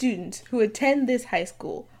 8 students who attend this high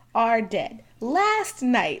school are dead last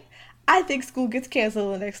night, I think school gets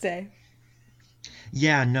canceled the next day.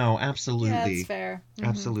 Yeah, no, absolutely. Yeah, that's fair.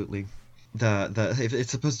 Absolutely. If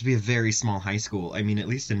it's supposed to be a very small high school. I mean, at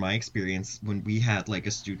least in my experience, when we had like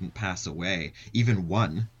a student pass away, even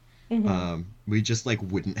one, we just like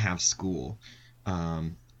wouldn't have school,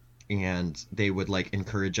 and they would like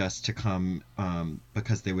encourage us to come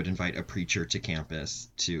because they would invite a preacher to campus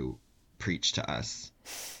to preach to us.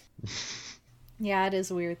 Yeah, it is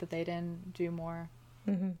weird that they didn't do more.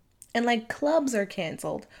 And like clubs are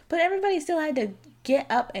canceled, but everybody still had to get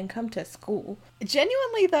up and come to school.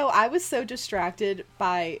 Genuinely, though, I was so distracted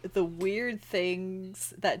by the weird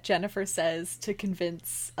things that Jennifer says to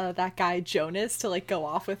convince that guy Jonas to like go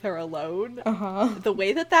off with her alone. The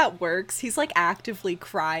way that works, he's like actively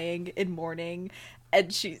crying in mourning, and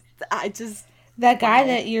that guy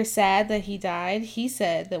that you're sad that he died, he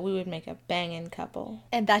said that we would make a banging couple.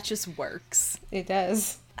 And that just works. It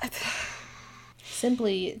does.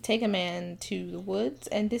 Simply take a man to the woods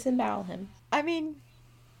and disembowel him. I mean,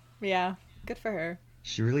 yeah, good for her.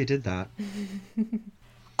 She really did that.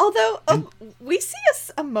 Although, we see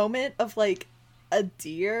a moment of, like, a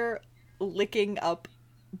deer licking up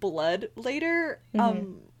blood later.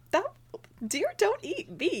 That deer don't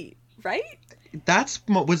eat meat, right? That's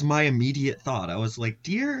what was my immediate thought. I was like,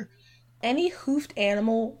 deer... Any hoofed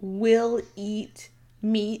animal will eat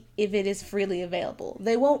meat if it is freely available.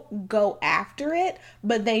 They won't go after it,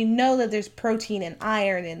 but they know that there's protein and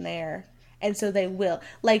iron in there, and so they will.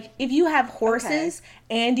 Like, if you have horses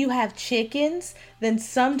and you have chickens, then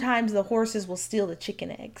sometimes the horses will steal the chicken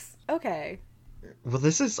eggs. Okay. Well,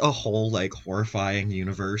 this is a whole, like, horrifying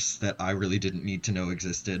universe that I really didn't need to know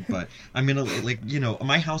existed, but I'm gonna, like,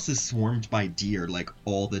 my house is swarmed by deer, like,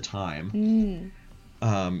 all the time.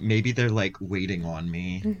 Maybe they're like waiting on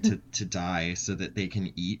me to die so that they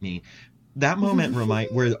can eat me. That moment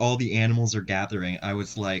where all the animals are gathering, I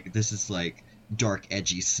was like, this is like dark,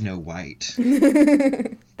 edgy Snow White.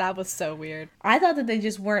 That was so weird. I thought that they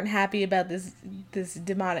just weren't happy about this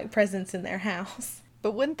demonic presence in their house.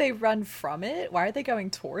 But wouldn't they run from it? Why are they going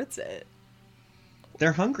towards it?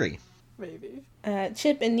 They're hungry. Maybe.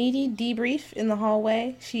 Chip and Needy debrief in the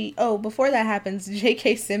hallway. Before that happens,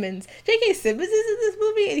 J.K. Simmons is in this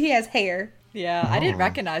movie, and he has hair. Yeah, I didn't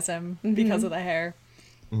recognize him because of the hair.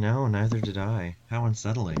 No, neither did I. How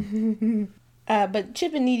unsettling. But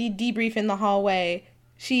Chip and Needy debrief in the hallway.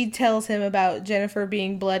 She tells him about Jennifer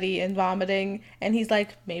being bloody and vomiting, and he's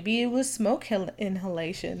like, maybe it was smoke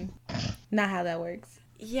inhalation. Not how that works.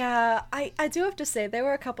 Yeah, I do have to say, there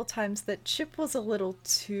were a couple times that Chip was a little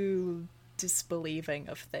too disbelieving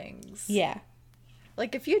of things. Yeah.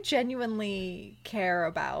 Like, if you genuinely care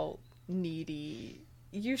about Needy,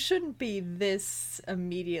 you shouldn't be this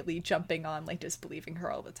immediately jumping on, like, disbelieving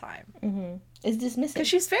her all the time. It's dismissive. Because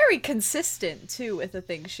she's very consistent, too, with the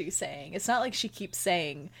things she's saying. It's not like she keeps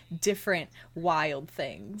saying different, wild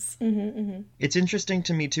things. It's interesting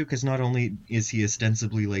to me, too, because not only is he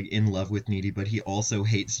ostensibly, like, in love with Needy, but he also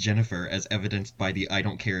hates Jennifer, as evidenced by the I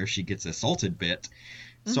don't care if she gets assaulted bit.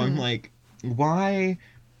 So I'm like, why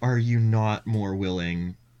are you not more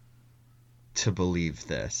willing to believe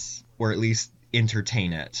this? Or at least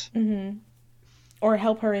entertain it? Or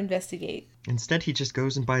help her investigate. Instead, he just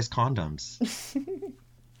goes and buys condoms.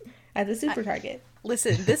 At the Super Target.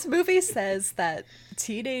 Listen, this movie says that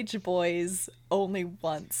teenage boys only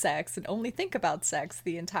want sex and only think about sex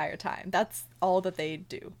the entire time. That's all that they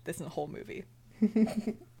do. This whole movie.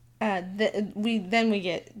 We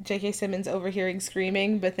get J.K. Simmons overhearing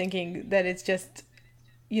screaming, but thinking that it's just,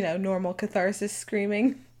 normal catharsis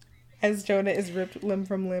screaming, as Jonah is ripped limb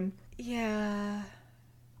from limb. Yeah.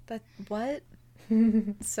 But what?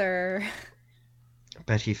 Sir. I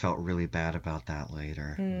bet he felt really bad about that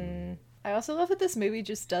later. I also love that this movie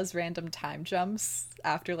just does random time jumps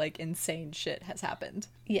after, like, insane shit has happened.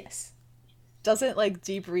 Yes. Doesn't, like,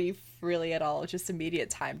 debrief really at all. Just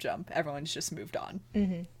immediate time jump. Everyone's just moved on.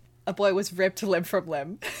 Mm-hmm. A boy was ripped limb from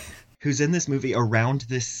limb. Who's in this movie around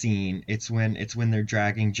this scene? It's when they're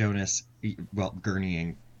dragging Jonas, well,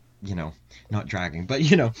 gurneying, not dragging, but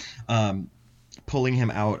pulling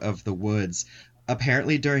him out of the woods.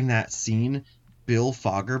 Apparently, during that scene, Bill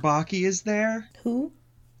Fagerbakke is there. Who?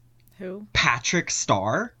 Patrick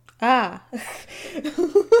Starr. Ah.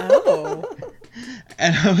 Oh.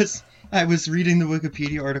 And I was reading the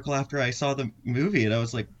Wikipedia article after I saw the movie, and I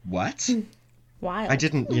was like, what? Wild. I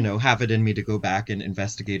didn't, have it in me to go back and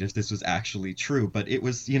investigate if this was actually true, but it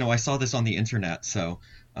was, I saw this on the internet, so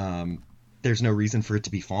there's no reason for it to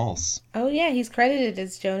be false. Oh, yeah, he's credited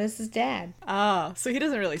as Jonas's dad. Ah, so he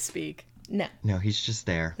doesn't really speak. No, he's just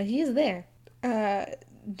there. but he is there.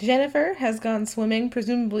 Jennifer has gone swimming,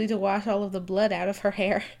 presumably to wash all of the blood out of her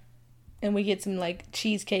hair. And we get some,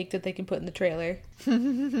 cheesecake that they can put in the trailer.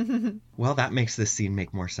 Well, that makes this scene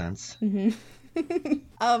make more sense. Mm-hmm.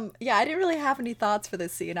 Yeah, I didn't really have any thoughts for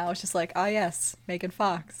this scene. I was just like, yes, Megan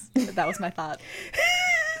Fox. That was my thought.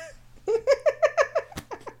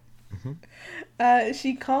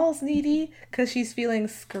 She calls Needy because she's feeling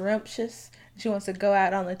scrumptious. She wants to go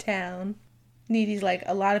out on the town. Needy's like,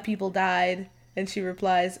 a lot of people died. And she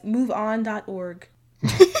replies, moveon.org.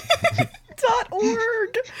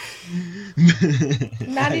 .org.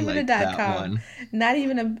 Not even like a .com. one. Not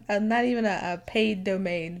even a paid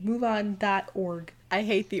domain. Moveon.org. I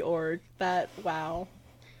hate the org. Wow.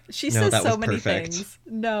 She No, says that so was many perfect. things.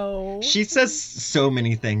 No. She says so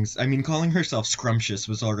many things. I mean, calling herself scrumptious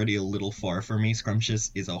was already a little far for me.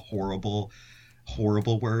 Scrumptious is a horrible,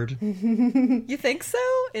 horrible word. You think so?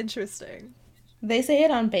 Interesting. They say it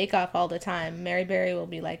on Bake Off all the time. Mary Berry will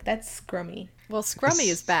be like, that's scrummy. Well, scrummy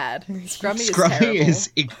is bad. Scrummy is Scrummy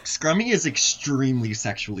terrible. Scrummy is extremely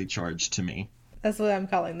sexually charged to me. That's what I'm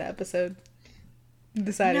calling the episode.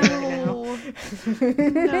 Deciding right now.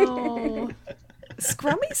 No.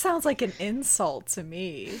 Scrummy sounds like an insult to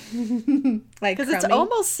me. Like Because it's crummy?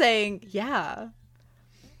 almost saying, yeah.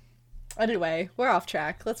 Anyway, we're off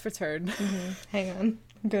track. Let's return. Hang on.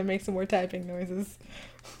 I'm gonna make some more typing noises.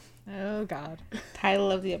 Oh, God.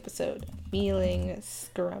 Title of the episode. Feeling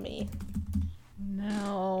scrummy.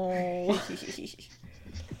 No.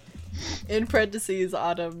 In parentheses,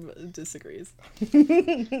 Autumn disagrees.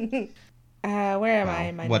 Where am I?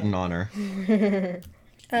 in my What an notes? honor.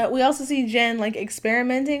 We also see Jen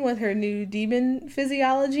experimenting with her new demon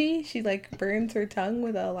physiology. She burns her tongue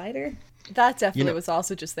with a lighter. That definitely was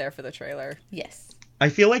also just there for the trailer. Yes. I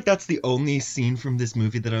feel like that's the only scene from this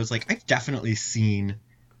movie that I was like, I've definitely seen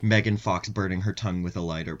Megan Fox burning her tongue with a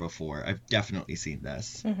lighter before. I've definitely seen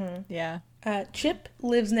this. Yeah. Chip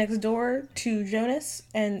lives next door to Jonas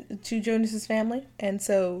and to Jonas's family, and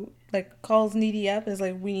so calls Needy up and is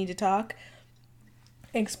like, we need to talk.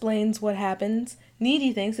 Explains what happens.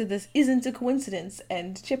 Needy thinks that this isn't a coincidence,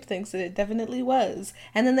 and Chip thinks that it definitely was.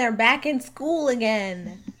 And then they're back in school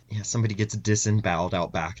again. Yeah, somebody gets disemboweled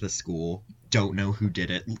out back to school. Don't know who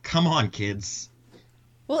did it. Come on, kids.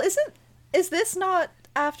 Well, is this not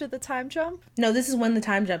after the time jump? No, this is when the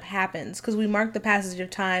time jump happens, because we mark the passage of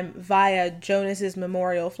time via Jonas's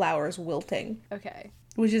memorial flowers wilting, Okay.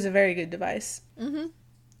 which is a very good device.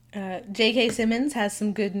 J.K. Simmons has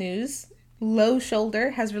some good news. Low Shoulder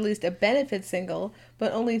has released a benefit single,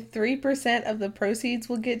 but only 3% of the proceeds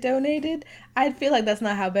will get donated. I feel like that's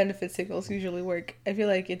not how benefit singles usually work. I feel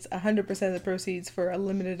like it's 100% of the proceeds for a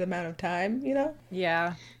limited amount of time,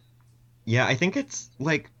 Yeah. Yeah, I think it's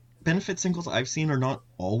benefit singles I've seen are not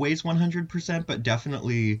always 100%, but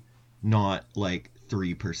definitely not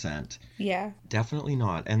 3%. Yeah. Definitely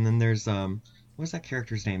not. And then there's what's that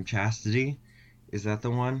character's name? Chastity? Is that the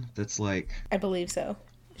one that's I believe so.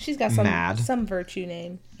 She's got Mad. some virtue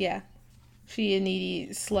name. Yeah. She and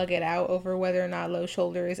Needy slug it out over whether or not Low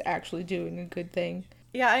Shoulder is actually doing a good thing.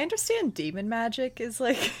 Yeah, I understand demon magic is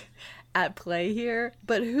at play here,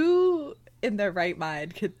 but who in their right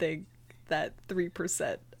mind could think that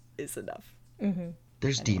 3% is enough?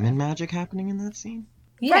 There's demon magic happening in that scene?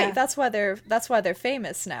 Yeah. Right, that's why they're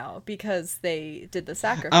famous now, because they did the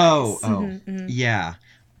sacrifice. Oh, yeah.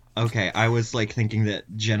 Okay, I was like thinking that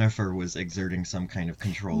Jennifer was exerting some kind of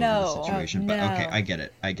control over the No. situation, but okay, No. I get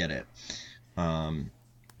it. I get it.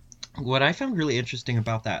 What I found really interesting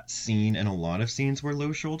about that scene and a lot of scenes where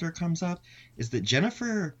Low Shoulder comes up is that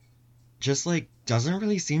Jennifer just like doesn't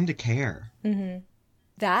really seem to care.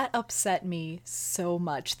 That upset me so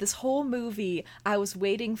much. This whole movie, I was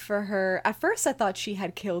waiting for her. At first, I thought she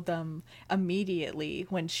had killed them immediately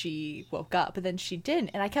when she woke up, but then she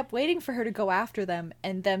didn't. And I kept waiting for her to go after them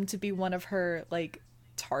and them to be one of her, like,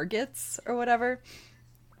 targets or whatever.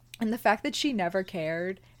 And the fact that she never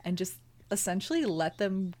cared and just essentially let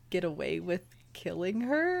them get away with killing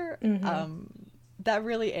her, that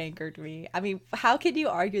really angered me. I mean, how can you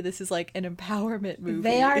argue this is like an empowerment movie?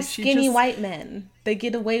 They are if she skinny just- white men. They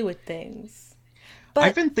get away with things. But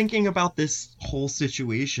I've been thinking about this whole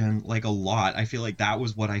situation like a lot. I feel like that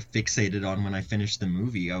was what I fixated on when I finished the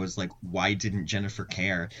movie. I was like, why didn't Jennifer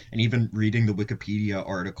care? And even reading the Wikipedia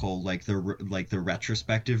article, like the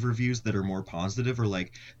retrospective reviews that are more positive are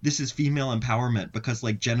like, this is female empowerment because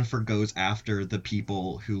like Jennifer goes after the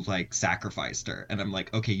people who like sacrificed her. And I'm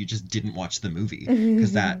like, okay, you just didn't watch the movie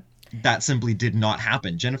because that simply did not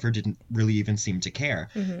happen. Jennifer didn't really even seem to care.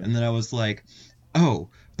 And then I was like, oh,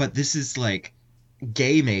 but this is like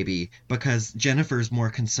gay maybe because Jennifer's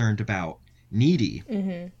more concerned about Needy.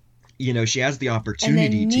 You know, she has the And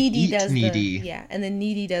opportunity then to Needy eat does Needy. and then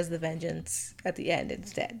Needy does the vengeance at the end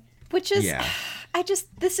instead. which is, Yeah.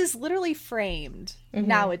 this is literally framed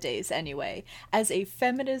nowadays anyway as a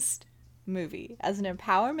feminist movie, as an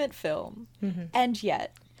empowerment film, and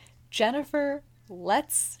yet Jennifer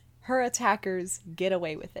lets her attackers get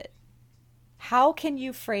away with it. How can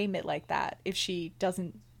you frame it like that if she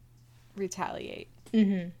doesn't retaliate?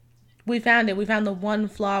 We found it. We found the one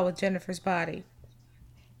flaw with Jennifer's body.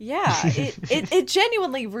 Yeah, it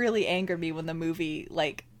genuinely really angered me when the movie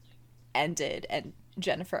like ended and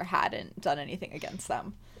Jennifer hadn't done anything against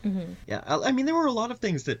them. Yeah, I mean, there were a lot of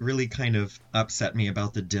things that really kind of upset me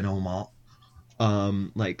about the denouement.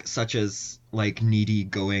 Like, such as, like, Needy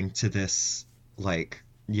going to this, like,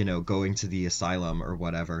 you know, going to the asylum or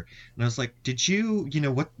whatever. And I was like, did you, you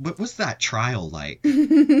know, what was that trial like?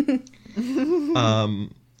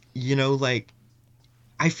 You know, like,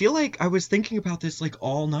 I feel like I was thinking about this, like,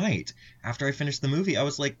 all night after I finished the movie. I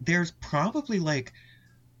was like, there's probably, like,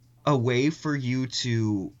 a way for you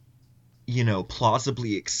to, you know,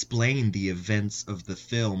 plausibly explain the events of the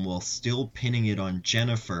film while still pinning it on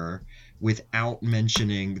Jennifer without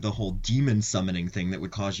mentioning the whole demon summoning thing that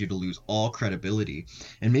would cause you to lose all credibility.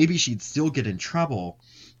 And maybe she'd still get in trouble,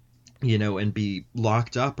 you know, and be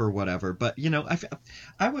locked up or whatever. But, you know,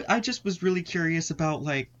 I just was really curious about,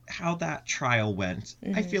 like, how that trial went.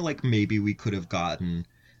 I feel like maybe we could have gotten,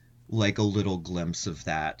 like, a little glimpse of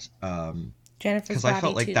that. Jennifer's Because body I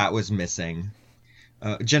felt like too. that was missing.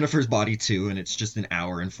 Jennifer's body too, and it's just an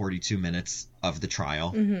hour and 42 minutes of the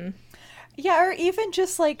trial. Yeah, or even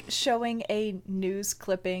just like showing a news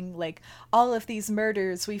clipping, like, all of these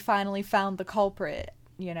murders, we finally found the culprit,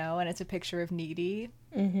 you know, and it's a picture of Needy.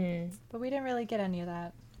 But we didn't really get any of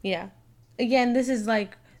that. Yeah. Again, this is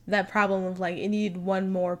like that problem of like it needed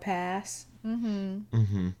one more pass.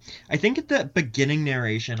 I think at the beginning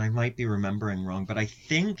narration, I might be remembering wrong, but I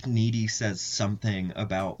think Needy says something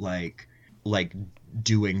about like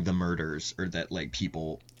doing the murders, or that like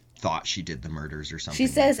people thought she did the murders or something.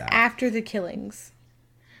 She says like that. after the killings.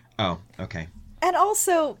 Oh, okay. And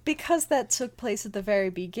also, because that took place at the very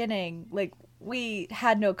beginning, like, we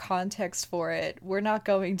had no context for it. We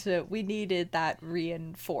needed that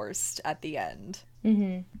reinforced at the end.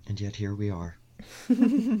 And yet here we are.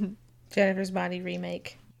 Jennifer's Body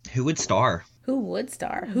remake. Who would star? Who would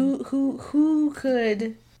star? Who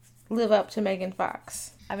could live up to Megan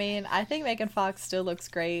Fox? I mean, I think Megan Fox still looks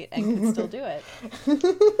great and can still do it.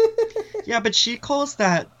 Yeah, but she calls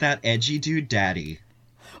that edgy dude daddy.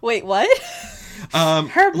 Wait, what?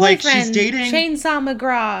 Her boyfriend, like she's dating. Chainsaw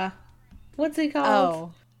McGraw. What's he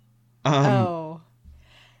called? I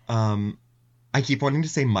keep wanting to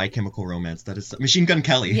say My Chemical Romance. That is Machine Gun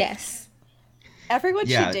Kelly. Yes. Everyone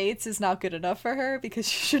Yeah. she dates is not good enough for her because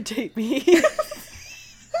she should date me.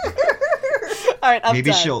 All right, I'm Maybe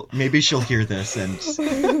done. she'll hear this and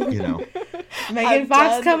you know. Megan I'm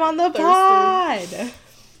Fox, done come on the thirsting.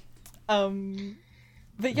 pod.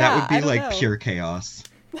 But yeah, That would I be don't like know. pure chaos.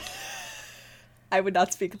 I would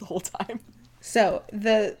not speak the whole time. So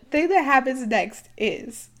the thing that happens next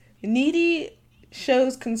is Needy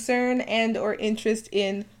shows concern and or interest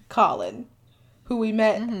in Colin, who we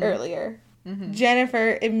met earlier.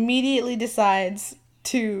 Jennifer immediately decides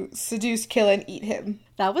to seduce, kill, and eat him.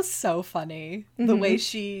 That was so funny. The way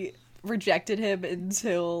she rejected him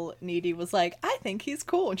until Needy was like, I think he's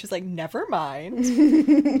cool. And she's like, never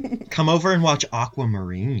mind. Come over and watch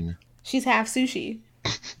Aquamarine. She's half sushi.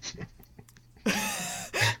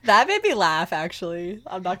 That made me laugh, actually.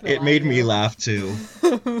 I'm not gonna lie. It made me laugh too.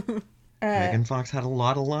 Megan Fox had a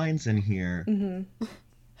lot of lines in here.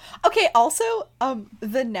 Okay, also,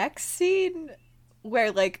 the next scene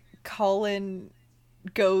where, like, Colin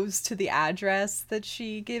goes to the address that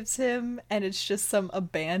she gives him, and it's just some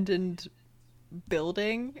abandoned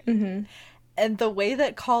building. And the way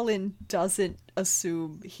that Colin doesn't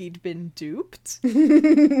assume he'd been duped.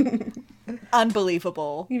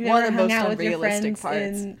 Unbelievable. You've One never of the hung most out with your unrealistic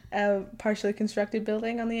friends parts. in a partially constructed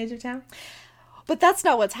building on the edge of town? But that's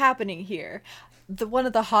not what's happening here. One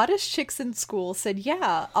of the hottest chicks in school said,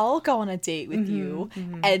 yeah, I'll go on a date with you,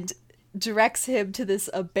 and directs him to this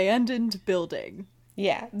abandoned building.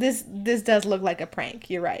 Yeah, this does look like a prank.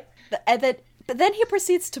 You're right. But then he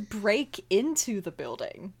proceeds to break into the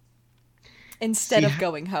building instead of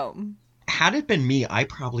going home. Had it been me, I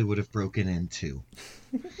probably would have broken in too.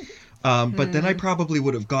 But then I probably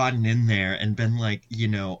would have gotten in there and been like,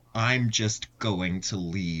 I'm just going to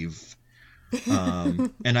leave.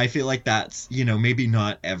 And I feel like that's, maybe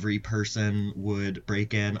not every person would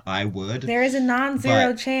break in. I would. There is a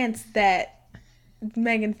non-zero chance that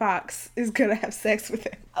Megan Fox is gonna have sex with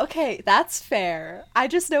him. Okay, that's fair. I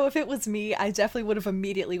just know if it was me, I definitely would have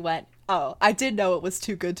immediately went, oh, I did know it was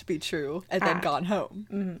too good to be true, and then gone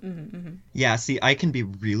home. Yeah, see, I can be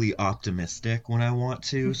really optimistic when I want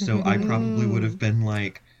to, so I probably would have been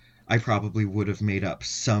like, I probably would have made up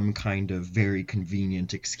some kind of very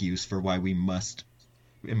convenient excuse for why we must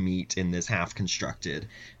meet in this half-constructed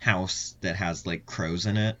house that has, like, crows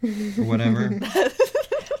in it, or whatever.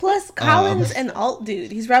 Plus, Colin's an alt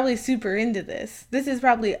dude. He's probably super into this. This is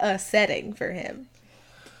probably a setting for him.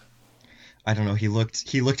 I don't know, he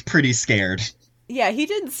looked pretty scared. Yeah, he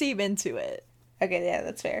didn't seem into it. Okay, yeah,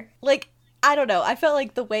 that's fair. Like, I don't know. I felt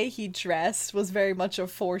like the way he dressed was very much a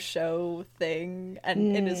for show thing,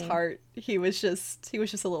 and in his heart, he was just a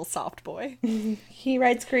little soft boy. He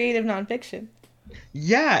writes creative nonfiction.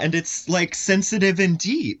 Yeah, and it's, like, sensitive and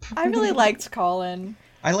deep. I really liked Colin.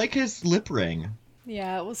 I like his lip ring.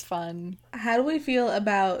 Yeah, it was fun. How do we feel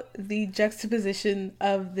about the juxtaposition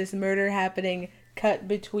of this murder happening cut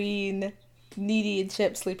between Needy and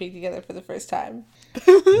Chip sleeping together for the first time?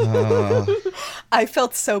 I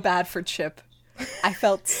felt so bad for Chip. I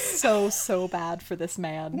felt so bad for this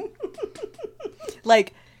man.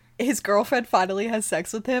 Like, his girlfriend finally has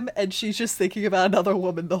sex with him, and she's just thinking about another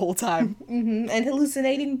woman the whole time. And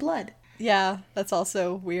hallucinating blood. Yeah, that's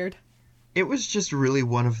also weird. It was just really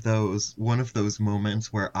one of those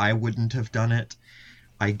moments where I wouldn't have done it.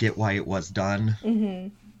 I get why it was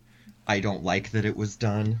done. I don't like that it was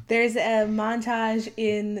done. There's a montage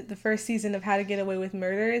in the first season of How to Get Away with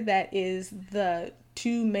Murder that is the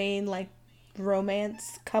two main, like,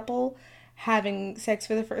 romance couple having sex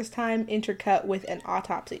for the first time intercut with an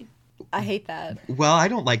autopsy. I hate that. Well, I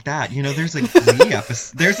don't like that. There's a Glee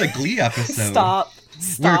episode. There's a Glee episode. Stop.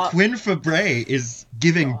 Where Quinn Fabray is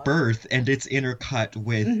giving birth, and it's intercut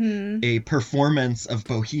with a performance of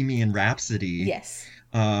Bohemian Rhapsody. Yes.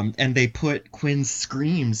 And they put Quinn's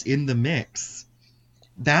screams in the mix.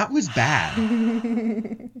 That was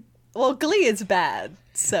bad. Well, Glee is bad,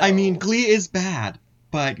 so... I mean, Glee is bad,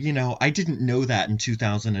 but, I didn't know that in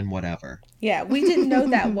 2000 and whatever. Yeah, we didn't know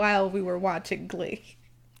that while we were watching Glee.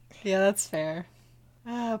 Yeah, that's fair.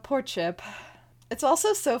 Poor Chip. It's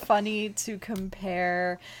also so funny to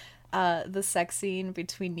compare the sex scene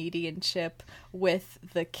between Needy and Chip with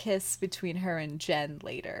the kiss between her and Jen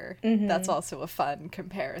later. That's also a fun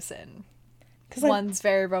comparison. Because one's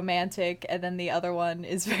very romantic, and then the other one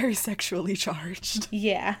is very sexually charged.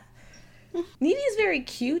 Yeah. Needy's very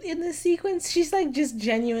cute in this sequence. She's, like, just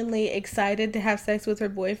genuinely excited to have sex with her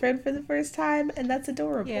boyfriend for the first time, and that's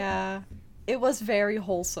adorable. Yeah. It was very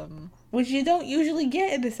wholesome. Which you don't usually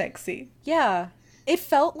get in a sex scene. Yeah. It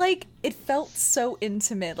felt so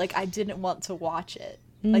intimate, like I didn't want to watch it.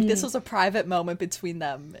 Like, this was a private moment between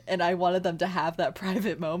them, and I wanted them to have that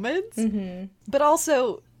private moment. But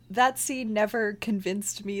also, that scene never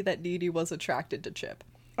convinced me that Needy was attracted to Chip.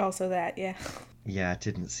 Also that, yeah. Yeah, it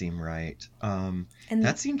didn't seem right. And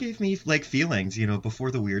that scene gave me, like, feelings,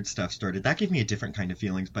 before the weird stuff started. That gave me a different kind of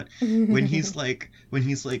feelings, but when he's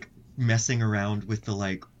messing around with the,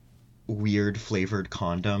 like, weird flavored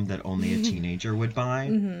condom that only a teenager would buy,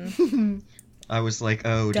 I was like,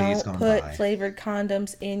 oh, days gone by. Don't put flavored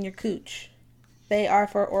condoms in your cooch. They are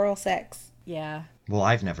for oral sex. Yeah. Well,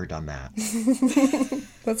 I've never done that.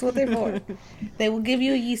 That's what they're for. They will give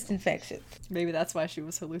you a yeast infection. Maybe that's why she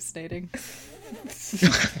was hallucinating.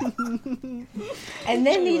 And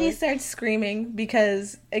then Needy starts screaming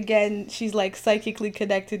because, again, she's like psychically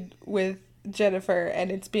connected with Jennifer and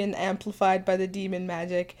it's been amplified by the demon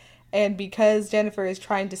magic. And because Jennifer is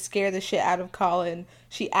trying to scare the shit out of Colin,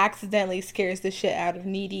 she accidentally scares the shit out of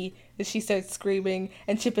Needy. And she starts screaming.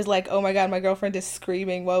 And Chip is like, oh my god, my girlfriend is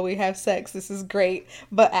screaming while we have sex. This is great.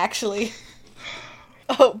 But actually...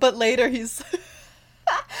 Oh, but later he's...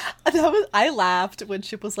 I laughed when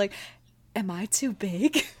Chip was like, am I too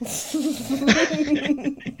big?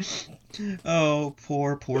 Oh,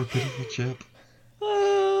 poor pitiful Chip.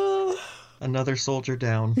 Another soldier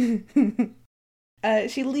down.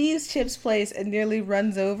 She leaves Chip's place and nearly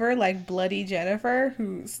runs over like bloody Jennifer,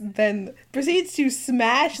 who then proceeds to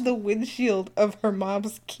smash the windshield of her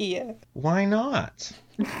mom's Kia. Why not?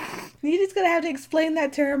 Needy's gonna have to explain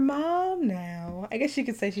that to her mom now. I guess she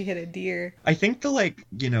could say she hit a deer. I think the,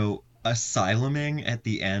 asyluming at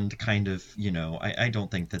the end kind of, I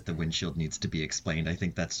don't think that the windshield needs to be explained. I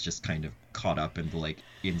think that's just kind of caught up in the,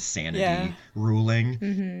 insanity ruling.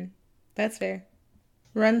 Mm-hmm. That's fair.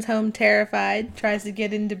 Runs home terrified, tries to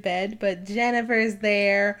get into bed, but Jennifer's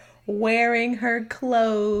there wearing her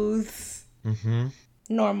clothes. Mm-hmm.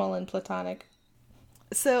 Normal and platonic.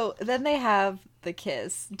 So then they have the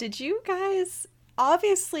kiss. Did you guys...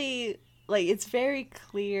 Obviously, it's very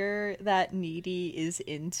clear that Needy is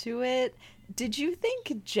into it. Did you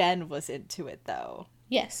think Jen was into it, though?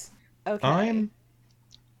 Yes. Okay.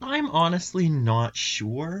 I'm honestly not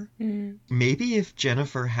sure. Mm. Maybe if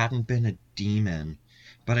Jennifer hadn't been a demon...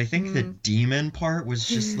 But I think the demon part was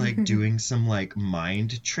just, doing some,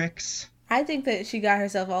 mind tricks. I think that she got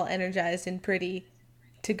herself all energized and pretty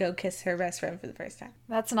to go kiss her best friend for the first time.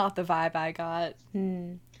 That's not the vibe I got.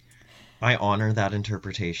 I honor that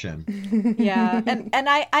interpretation. Yeah, and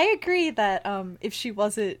I agree that if she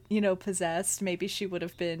wasn't, possessed, maybe she would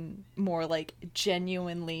have been more,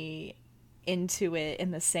 genuinely into it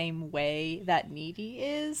in the same way that Needy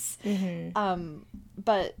is. Mm-hmm.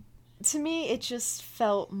 But... to me, it just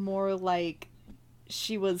felt more like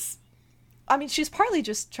she was... I mean, she's partly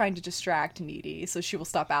just trying to distract Needy, so she will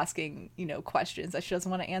stop asking, questions that she doesn't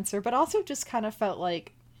want to answer, but also just kind of felt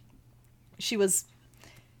like she was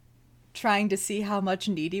trying to see how much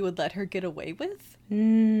Needy would let her get away with.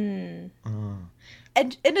 And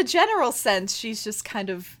in a general sense, she's just kind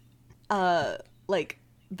of,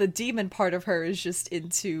 the demon part of her is just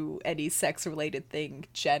into any sex-related thing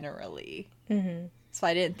generally. Mm-hmm. So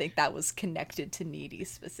I didn't think that was connected to Needy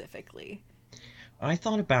specifically. I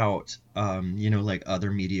thought about,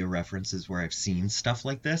 other media references where I've seen stuff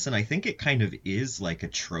like this, and I think it kind of is a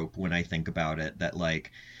trope when I think about it, that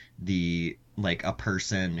a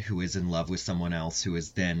person who is in love with someone else who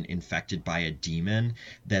is then infected by a demon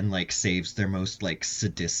then saves their most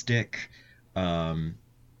sadistic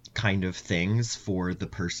kind of things for the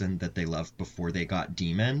person that they loved before they got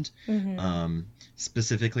demoned. Mm-hmm.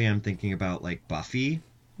 Specifically, I'm thinking about Buffy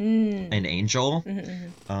and Angel,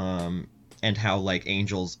 and how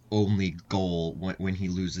Angel's only goal when he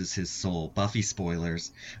loses his soul, Buffy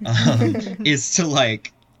spoilers, is to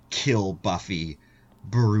kill Buffy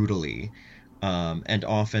brutally, and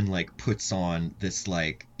often puts on this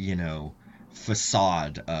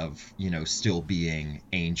facade of still being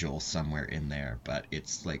Angel somewhere in there, but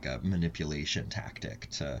it's a manipulation tactic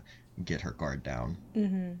to get her guard down.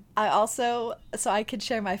 Mm-hmm. I also, so I could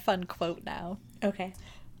share my fun quote now. Okay.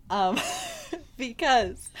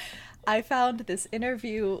 Because I found this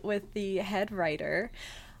interview with the head writer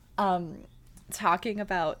talking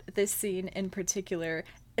about this scene in particular,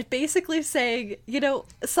 basically saying,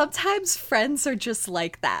 sometimes friends are just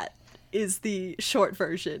like that, is the short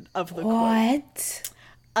version of the quote.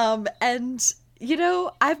 And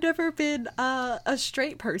I've never been a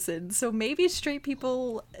straight person, so maybe straight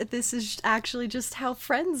people, this is actually just how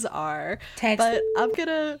friends are. But I'm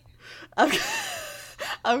gonna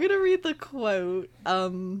read the quote.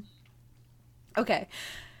 Okay,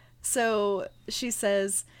 so she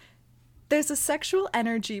says, "There's a sexual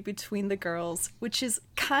energy between the girls, which is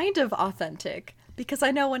kind of authentic. Because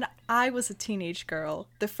I know when I was a teenage girl,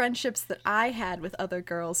 the friendships that I had with other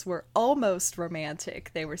girls were almost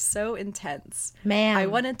romantic. They were so intense. Man. I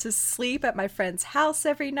wanted to sleep at my friend's house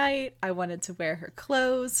every night. I wanted to wear her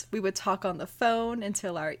clothes. We would talk on the phone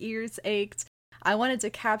until our ears ached. I wanted to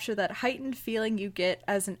capture that heightened feeling you get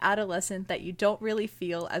as an adolescent that you don't really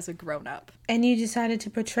feel as a grown-up. And you decided to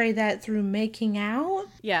portray that through making out?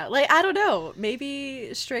 Yeah, like, I don't know.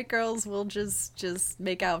 Maybe straight girls will just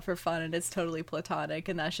make out for fun and it's totally platonic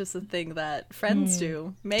and that's just a thing that friends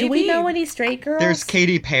do. Maybe. Do we know any straight girls? There's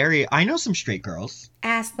Katy Perry. I know some straight girls.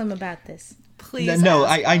 Ask them about this. Please. No,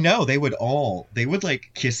 ask. I know they would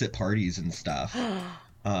like kiss at parties and stuff.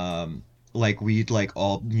 Like we'd like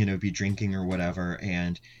all, you know, be drinking or whatever,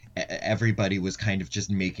 and everybody was kind of just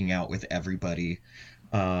making out with everybody.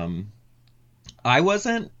 I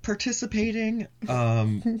wasn't participating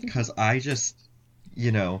because I just,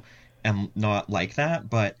 you know, am not like that,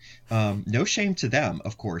 but no shame to them,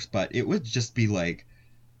 of course, but it would just be like,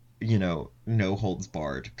 you know, no holds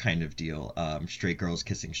barred kind of deal. Straight girls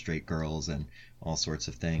kissing straight girls and all sorts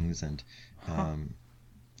of things. And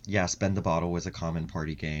yeah, Spend the Bottle was a common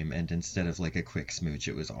party game. And instead of like a quick smooch,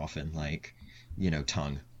 it was often like, you know,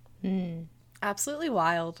 tongue. Absolutely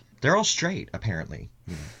wild. They're all straight, apparently.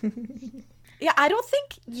 You know. Yeah, I don't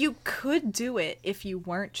think you could do it if you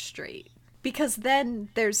weren't straight. Because then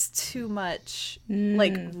there's too much,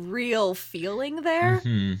 like, real feeling there.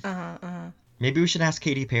 Maybe we should ask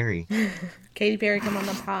Katy Perry. Katy Perry, come on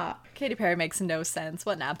the pop. Katy Perry makes no sense.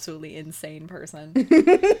 What an absolutely insane person.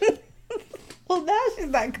 Well, now she's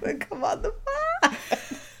not going to come on the pop.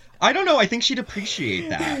 I don't know. I think she'd appreciate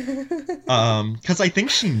that. Because I think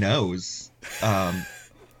she knows. I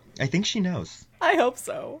think she knows. I hope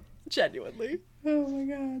so. Genuinely. Oh my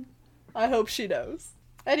god. I hope she knows.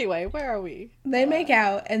 Anyway, where are we? They make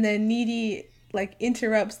out, and then Needy, like,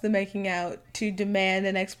 interrupts the making out to demand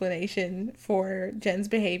an explanation for Jen's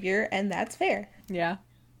behavior, and that's fair. Yeah.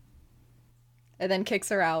 And then kicks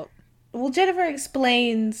her out. Well, Jennifer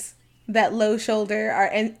explains that Low Shoulder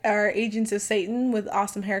are agents of Satan with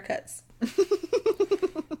awesome haircuts.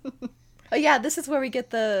 Oh yeah, this is where we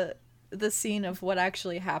get the scene of what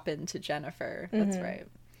actually happened to Jennifer. That's right.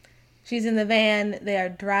 She's in the van. They are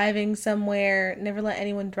driving somewhere. Never let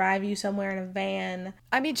anyone drive you somewhere in a van.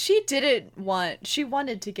 I mean, she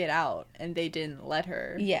wanted to get out, and they didn't let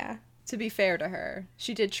her. Yeah. To be fair to her,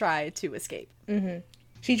 she did try to escape.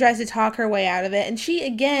 She tries to talk her way out of it, and she,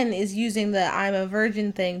 again, is using the I'm a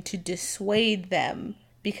virgin thing to dissuade them,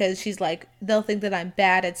 because she's like, they'll think that I'm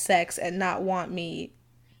bad at sex and not want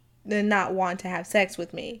to have sex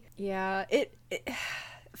with me. Yeah, it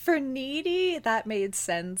for Needy, that made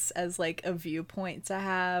sense as, like, a viewpoint to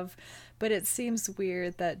have, but it seems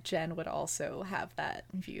weird that Jen would also have that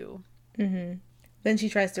view. Then she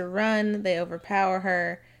tries to run. They overpower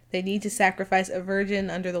her. They need to sacrifice a virgin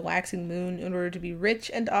under the waxing moon in order to be rich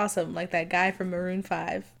and awesome, like that guy from Maroon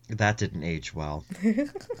 5. That didn't age well.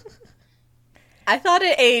 I thought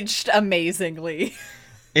it aged amazingly.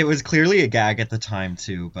 It was clearly a gag at the time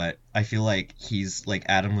too, but I feel like he's like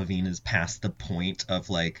Adam Levine is past the point of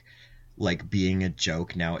like being a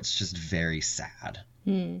joke. Now it's just very sad.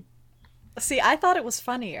 See, I thought it was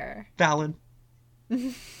funnier. Valid.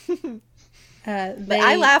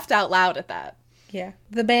 I laughed out loud at that. Yeah.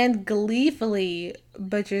 The band gleefully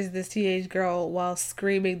butchers this teenage girl while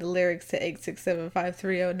screaming the lyrics to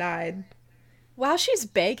 8675309. While she's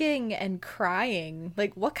begging and crying,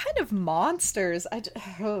 like, what kind of monsters?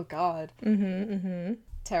 Oh god.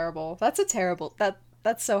 Terrible.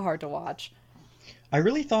 That's so hard to watch. I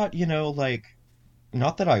really thought, you know, like,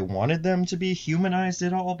 not that I wanted them to be humanized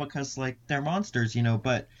at all, because like they're monsters, you know,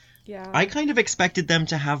 but Yeah. I kind of expected them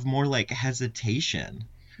to have more like hesitation.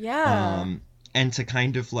 Yeah. And to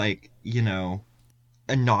kind of like, you know,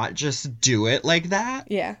 not just do it like that.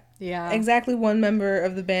 Yeah. Yeah. Exactly one member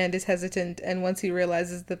of the band is hesitant, and once he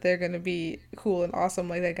realizes that they're going to be cool and awesome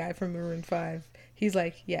like that guy from Maroon 5, he's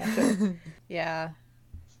like, yeah, sure. Yeah.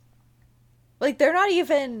 Like, they don't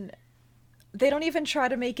even try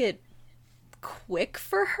to make it quick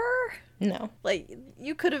for her. No. Like,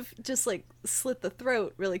 you could have just, like, slit the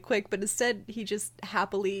throat really quick, but instead he just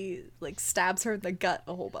happily, like, stabs her in the gut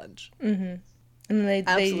a whole bunch. And they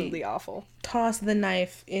Absolutely awful. toss the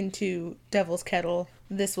knife into Devil's Kettle.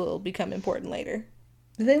 This will become important later.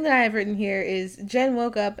 The thing that I have written here is Jen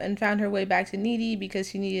woke up and found her way back to Needy because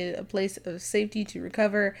she needed a place of safety to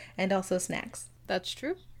recover and also snacks. That's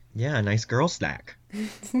true. Yeah, a nice girl snack.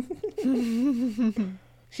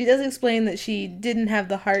 She does explain that she didn't have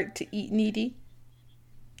the heart to eat Needy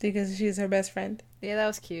because she's her best friend. Yeah, that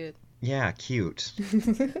was cute. Yeah, cute.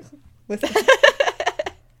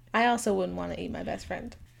 I also wouldn't want to eat my best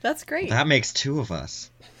friend. That's great. That makes two of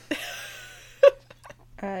us.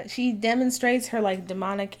 She demonstrates her like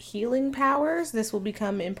demonic healing powers. This will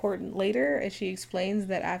become important later as she explains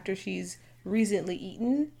that after she's recently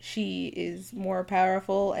eaten, she is more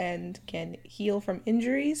powerful and can heal from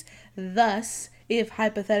injuries. Thus, if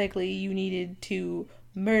hypothetically you needed to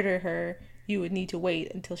murder her, you would need to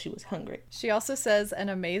wait until she was hungry. She also says an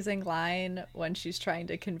amazing line when she's trying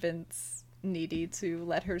to convince Needy to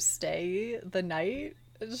let her stay the night.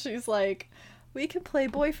 She's like, we can play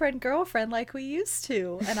boyfriend-girlfriend like we used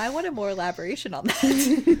to. And I wanted more elaboration on that.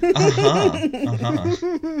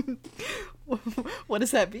 What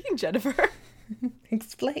does that mean, Jennifer?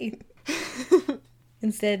 Explain.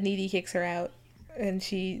 Instead, Needy kicks her out, and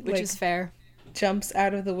she Which is fair. Jumps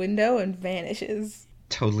out of the window and vanishes.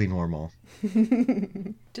 Totally normal.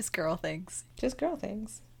 Just girl things. Just girl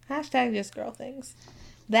things. Hashtag just girl things.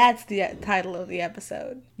 That's the title of the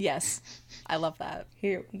episode. Yes. I love that.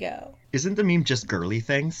 Here we go. Isn't the meme just girly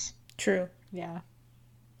things? True. Yeah.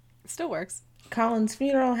 It still works. Colin's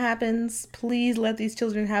funeral happens. Please let these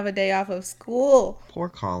children have a day off of school. Poor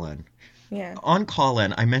Colin. Yeah. On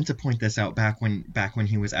Colin, I meant to point this out back when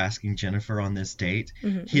he was asking Jennifer on this date.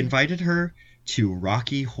 Mm-hmm. He invited her to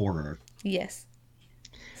Rocky Horror. Yes.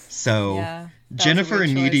 So Yeah, Jennifer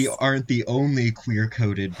and Needy aren't the only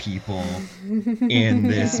queer-coded people in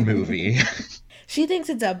this movie. She thinks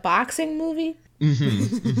it's a boxing movie.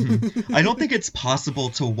 I don't think it's possible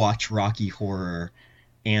to watch Rocky Horror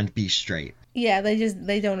and be straight. Yeah,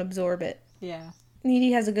 they don't absorb it. Yeah.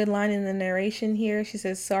 Needy has a good line in the narration here. She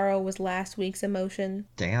says, sorrow was last week's emotion.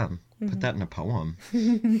 Damn. Put that in a poem.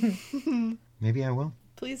 Maybe I will.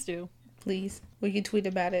 Please do. Please. We can tweet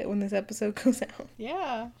about it when this episode goes out.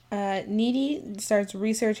 Yeah. Needy starts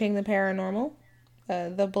researching the paranormal.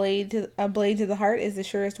 A blade to the heart is the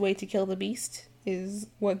surest way to kill the beast, is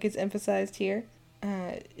what gets emphasized here.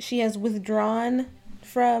 She has withdrawn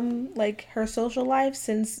from her social life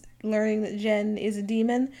since learning that Jen is a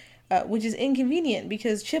demon, which is inconvenient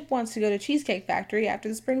because Chip wants to go to Cheesecake Factory after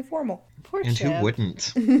the spring formal. Poor And Chip. who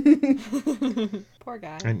wouldn't? Poor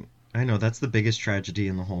guy. I know, that's the biggest tragedy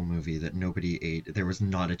in the whole movie, that nobody ate. There was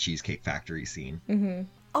not a Cheesecake Factory scene. Mm-hmm.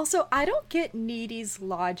 Also, I don't get Needy's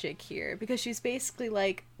logic here, because she's basically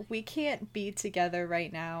like, we can't be together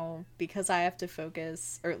right now because I have to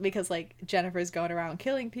focus, or because Jennifer's going around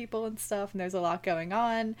killing people and stuff and there's a lot going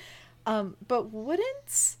on. But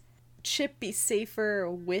wouldn't Chip be safer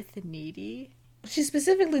with Needy? She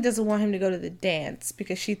specifically doesn't want him to go to the dance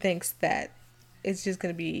because she thinks that it's just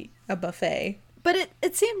going to be a buffet. But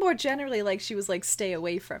it seemed more generally like she was like, stay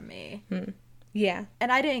away from me. Yeah.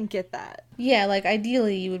 And I didn't get that. Yeah,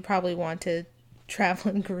 ideally you would probably want to travel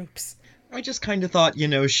in groups. I just kind of thought,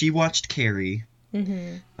 she watched Carrie,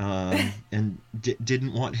 and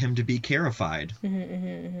didn't want him to be Carrified.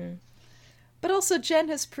 But also Jen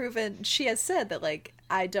has proven, she has said that,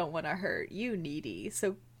 I don't want to hurt you, Needy.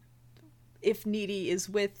 So if Needy is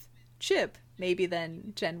with Chip, maybe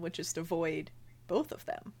then Jen would just avoid both of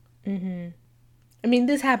them. Mm-hmm. I mean,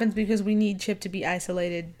 this happens because we need Chip to be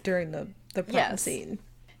isolated during the prom scene.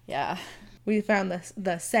 Yeah. We found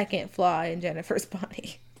the second flaw in Jennifer's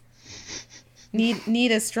body.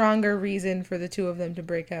 Need a stronger reason for the two of them to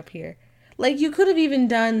break up here. You could have even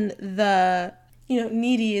done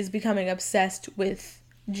Needy is becoming obsessed with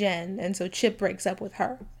Jen, and so Chip breaks up with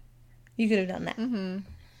her. You could have done that. Mm-hmm.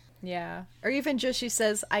 Yeah. Or even just she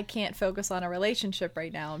says, I can't focus on a relationship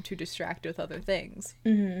right now. I'm too distracted with other things.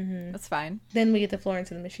 Mm-hmm. That's fine. Then we get the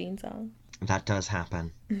Florence and the Machine song. That does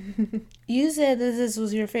happen. You said that this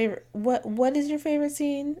was your favorite. What is your favorite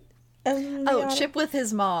scene? Chip with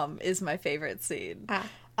his mom is my favorite scene.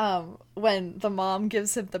 When the mom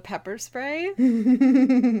gives him the pepper spray.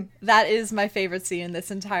 That is my favorite scene in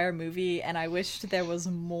this entire movie, and I wished there was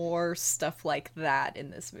more stuff like that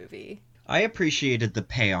in this movie. I appreciated the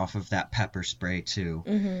payoff of that pepper spray too.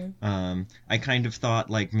 Mm-hmm. I kind of thought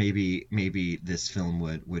maybe this film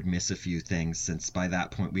would miss a few things, since by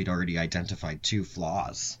that point we'd already identified 2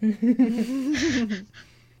 flaws.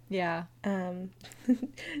 Yeah.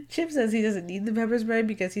 Chip says he doesn't need the pepper spray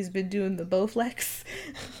because he's been doing the Bowflex.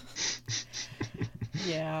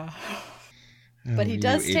 Yeah. But he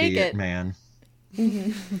does take idiot, it. Man.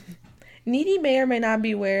 Mm-hmm. Needy may or may not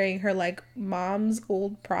be wearing her mom's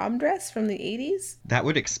old prom dress from the 80s. That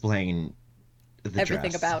would explain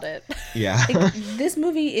everything dress. About it. Yeah. This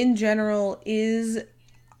movie in general is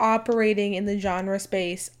operating in the genre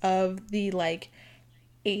space of the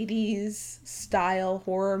 80s style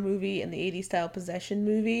horror movie and the 80s style possession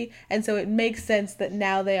movie, and so it makes sense that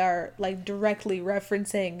now they are directly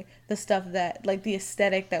referencing the stuff that the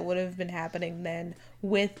aesthetic that would have been happening then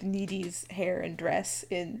with Needy's hair and dress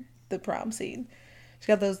in the prom scene. She's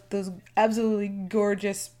got those absolutely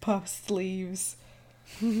gorgeous puff sleeves.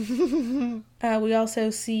 We also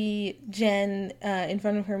see Jen in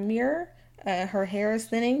front of her mirror. Her hair is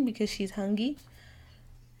thinning because she's hungry.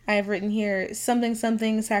 I have written here, something,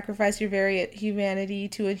 something, sacrifice your very humanity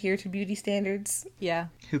to adhere to beauty standards. Yeah.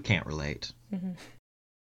 Who can't relate?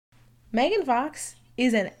 Megan Fox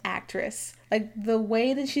is an actress. Like, the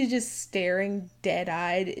way that she's just staring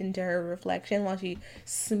dead-eyed into her reflection while she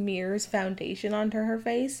smears foundation onto her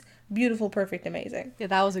face. Beautiful, perfect, amazing. Yeah,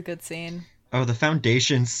 that was a good scene. Oh, the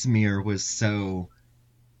foundation smear was so...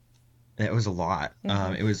 It was a lot.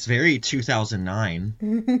 It was very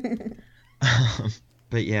 2009.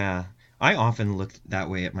 But yeah, I often look that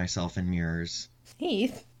way at myself in mirrors.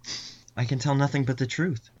 Heath. I can tell nothing but the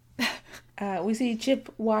truth. We see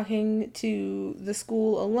Chip walking to the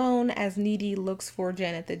school alone as Needy looks for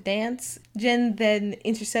Jen at the dance. Jen then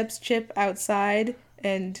intercepts Chip outside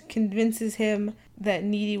and convinces him that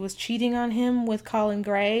Needy was cheating on him with Colin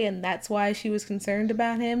Gray, and that's why she was concerned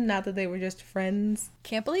about him, not that they were just friends.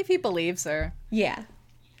 Can't believe he believes her. Yeah.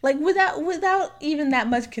 Like, without even that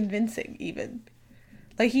much convincing, even.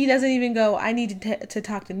 Like, he doesn't even go, I need to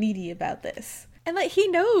talk to Needy about this. And, like, he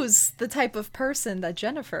knows the type of person that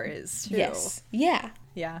Jennifer is, too. Yes. Yeah.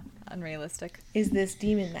 Yeah, unrealistic. Is this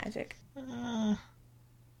demon magic?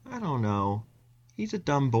 I don't know. He's a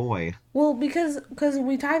dumb boy. Well, because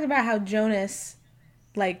we talked about how Jonas,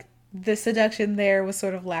 like, the seduction there was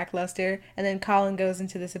sort of lackluster, and then Colin goes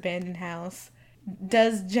into this abandoned house.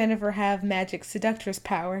 Does Jennifer have magic seductress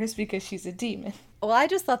powers because she's a demon? Well, I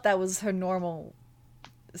just thought that was her normal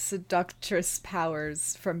seductress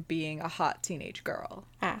powers from being a hot teenage girl.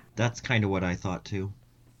 That's kind of what I thought too.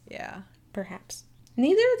 Yeah. Perhaps.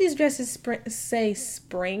 Neither of these dresses say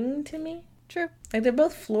spring to me. True. Like, they're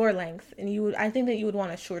both floor length, and I think that you would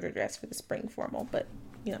want a shorter dress for the spring formal, but,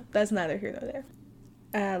 you know, that's neither here nor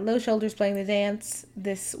there. Low shoulders playing the dance.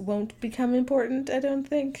 This won't become important, I don't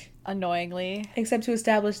think. Annoyingly. Except to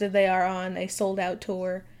establish that they are on a sold-out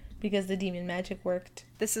tour because the demon magic worked.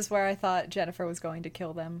 This is where I thought Jennifer was going to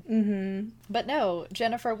kill them. Mm-hmm. But no,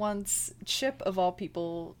 Jennifer wants Chip, of all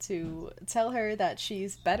people, to tell her that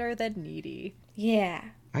she's better than Needy. Yeah.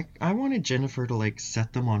 I wanted Jennifer to, like,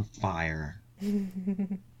 set them on fire.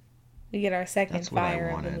 We get our second fire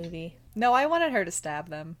of the movie. No, I wanted her to stab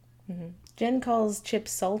them. Mm-hmm. Jen calls Chip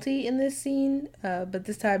salty in this scene, but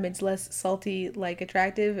this time it's less salty like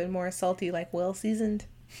attractive and more salty like well seasoned.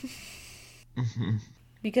 Mm-hmm.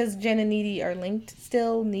 Because Jen and Needy are linked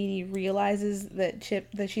still, Needy realizes that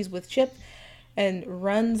she's with Chip and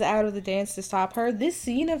runs out of the dance to stop her. This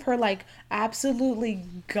scene of her, like, absolutely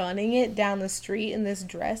gunning it down the street in this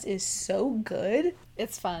dress is so good.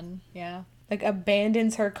 It's fun, yeah. Like,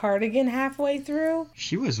 abandons her cardigan halfway through.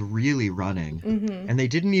 She was really running. Mm-hmm. And they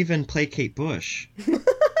didn't even play Kate Bush.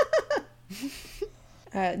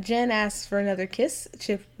 Jen asks for another kiss.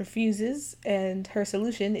 Chip refuses, and her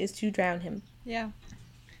solution is to drown him. Yeah.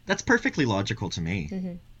 That's perfectly logical to me.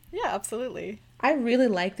 Mm-hmm. Yeah, absolutely. I really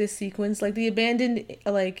like this sequence. Like, the abandoned,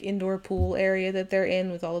 like, indoor pool area that they're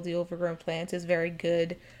in with all of the overgrown plants is very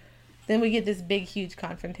good. Then we get this big, huge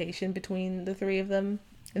confrontation between the three of them.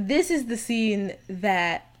 This is the scene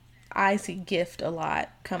that I see Gift a lot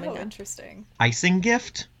coming up. Oh, interesting. Icing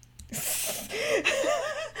gift?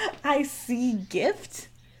 I see Gift?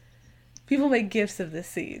 People make gifs of this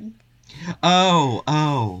scene. Oh,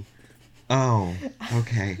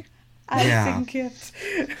 okay. Icing Gift.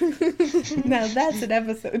 Now that's an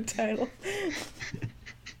episode title.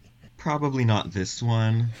 Probably not this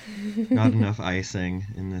one. Not enough icing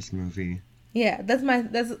in this movie. Yeah,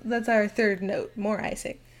 that's our third note. More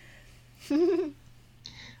icing.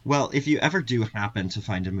 Well, if you ever do happen to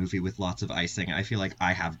find a movie with lots of icing, I feel like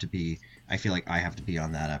I have to be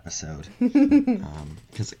on that episode.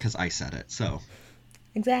 Because I said it, so.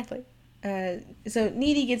 Exactly. So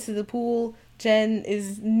Needy gets to the pool. Jen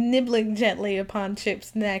is nibbling gently upon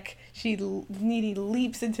Chip's neck. Needy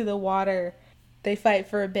leaps into the water. They fight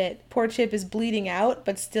for a bit. Poor Chip is bleeding out,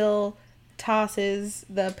 but still tosses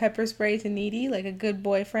the pepper spray to Needy like a good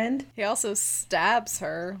boyfriend. He also stabs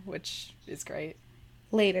her, which is great.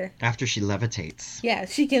 Later. After she levitates. Yeah,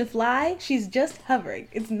 she can fly. She's just hovering.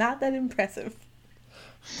 It's not that impressive.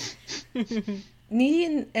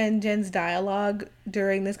 Needy and Jen's dialogue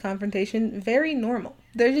during this confrontation, very normal.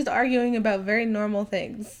 They're just arguing about very normal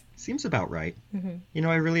things. Seems about right. Mm-hmm. You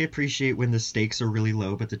know, I really appreciate when the stakes are really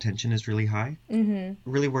low but the tension is really high. Mm-hmm. It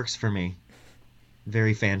really works for me.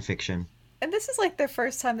 Very fan fiction. And this is like their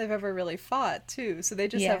first time they've ever really fought, too. So they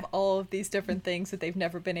just have all of these different things that they've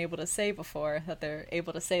never been able to say before that they're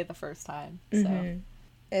able to say the first time. So. Mm-hmm.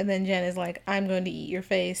 And then Jen is like, I'm going to eat your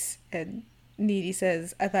face. And Needy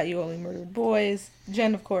says, I thought you only murdered boys.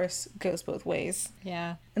 Jen, of course, goes both ways.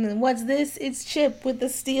 Yeah. And then what's this? It's Chip with the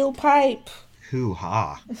steel pipe.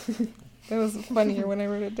 Hoo-ha. That was funnier when I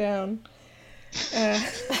wrote it down.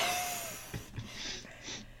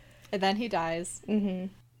 And then he dies.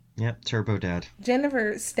 Yep, Turbo Dad.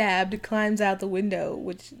 Jennifer, stabbed, climbs out the window,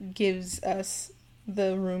 which gives us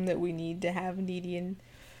the room that we need to have Needy and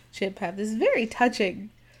Chip have this very touching,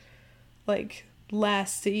 like,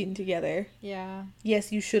 last scene together. Yeah.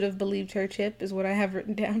 Yes, you should have believed her, Chip, is what I have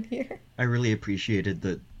written down here. I really appreciated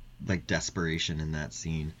the, like, desperation in that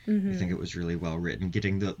scene. I think it was really well written.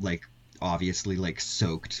 Getting the, like, obviously, like,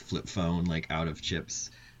 soaked flip phone, like, out of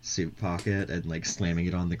Chip's suit pocket and, like, slamming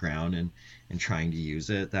it on the ground and trying to use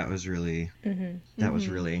it. That was really,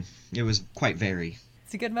 it was quite very.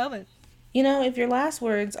 It's a good moment. You know, if your last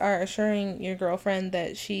words are assuring your girlfriend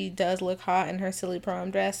that she does look hot in her silly prom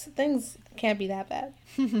dress, things can't be that bad.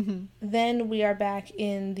 Then we are back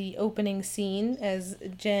in the opening scene as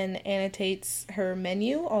Jen annotates her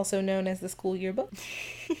menu, also known as the school yearbook.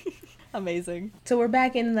 Amazing. So we're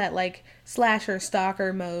back in that, like, slasher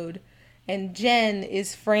stalker mode, and Jen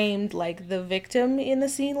is framed like the victim in the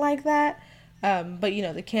scene like that. But, you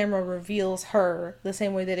know, the camera reveals her the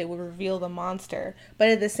same way that it would reveal the monster. But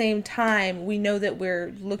at the same time, we know that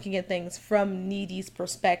we're looking at things from Needy's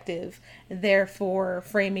perspective, therefore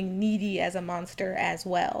framing Needy as a monster as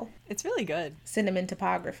well. It's really good. Cinnamon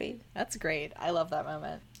topography. That's great. I love that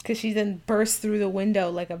moment. Because she then bursts through the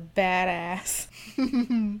window like a badass.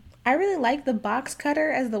 I really like the box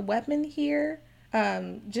cutter as the weapon here.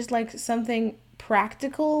 Just like something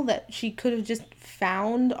practical that she could have just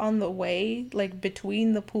found on the way, like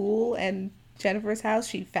between the pool and Jennifer's house.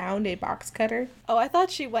 She found a box cutter. Oh, I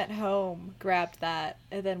thought she went home, grabbed that,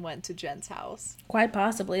 and then went to Jen's house. Quite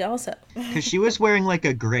possibly, also. Because she was wearing, like,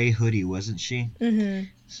 a gray hoodie, wasn't she? Mm-hmm.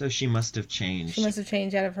 So she must have changed. She must have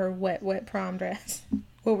changed out of her wet prom dress.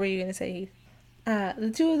 What were you going to say, Heath?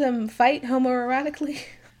 The two of them fight homoerotically.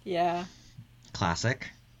 Yeah. Classic.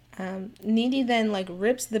 Needy then, like,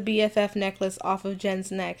 rips the BFF necklace off of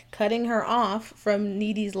Jen's neck, cutting her off from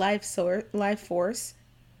Needy's life force,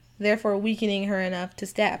 therefore weakening her enough to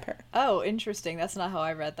stab her. Oh, interesting. That's not how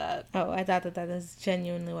I read that. Oh, I thought that is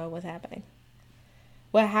genuinely what was happening.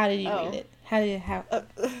 Well, how did you read it?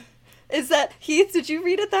 Is that, Heath, did you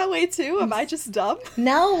read it that way too? Am I just dumb?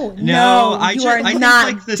 No, I you are think,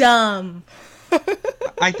 not like, this... dumb.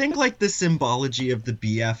 I think, like, the symbology of the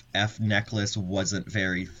BFF necklace wasn't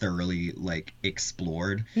very thoroughly, like,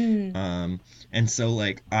 explored. And so,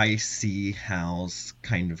 like, I see Hal's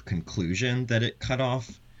kind of conclusion that it cut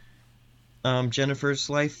off Jennifer's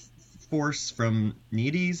life force from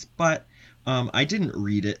Needy's, but I didn't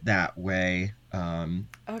read it that way.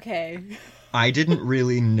 Okay. I didn't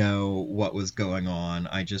really know what was going on.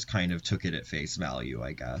 I just kind of took it at face value,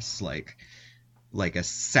 I guess. Like a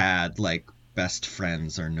sad, like, best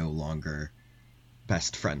friends are no longer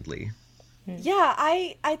best friendly. Yeah,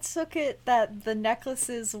 I took it that the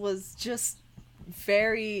necklaces was just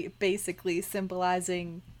very basically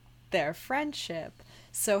symbolizing their friendship.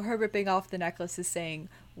 So her ripping off the necklace is saying,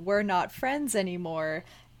 we're not friends anymore.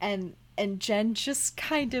 And Jen just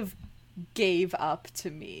kind of gave up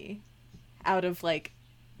to me out of, like,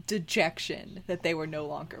 dejection that they were no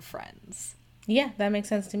longer friends. Yeah, that makes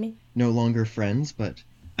sense to me. No longer friends, but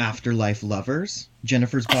afterlife lovers.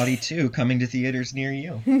 Jennifer's Body 2 coming to theaters near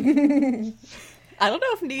you. I don't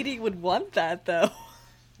know if Needy would want that, though.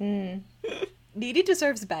 Needy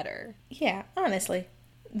deserves better. Yeah, honestly.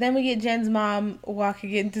 Then we get Jen's mom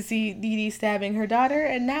walking in to see Needy stabbing her daughter,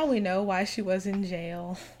 and now we know why she was in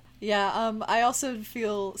jail. Yeah, I also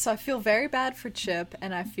feel very bad for Chip,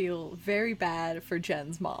 and I feel very bad for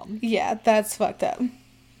Jen's mom. Yeah, that's fucked up.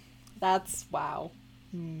 That's, wow.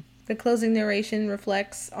 The closing narration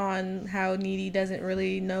reflects on how Needy doesn't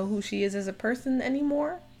really know who she is as a person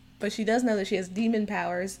anymore, but she does know that she has demon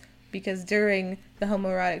powers, because during the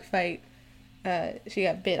homoerotic fight, she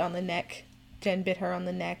got bit on the neck. Jen bit her on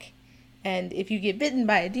the neck. And if you get bitten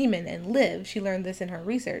by a demon and live, she learned this in her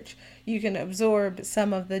research, you can absorb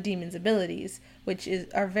some of the demon's abilities, which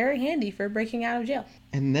are very handy for breaking out of jail.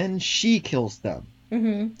 And then she kills them.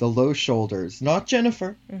 Mm-hmm. The low shoulders. Not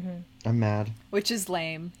Jennifer. Mm-hmm. I'm mad. Which is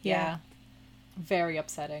lame. Yeah. Very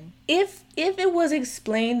upsetting. If it was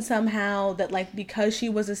explained somehow that, like, because she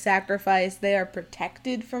was a sacrifice, they are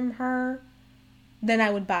protected from her, then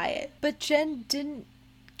I would buy it. But Jen didn't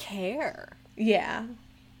care. Yeah.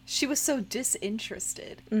 She was so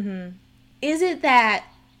disinterested. Mm-hmm. Is it that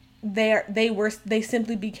they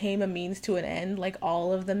simply became a means to an end, like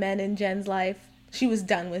all of the men in Jen's life? She was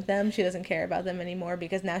done with them. She doesn't care about them anymore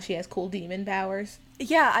because now she has cool demon powers.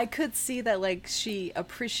 Yeah, I could see that, like, she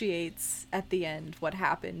appreciates at the end what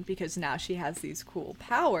happened because now she has these cool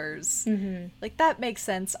powers. Mm-hmm. Like, that makes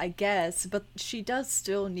sense, I guess, but she does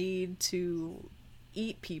still need to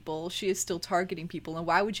eat people. She is still targeting people, and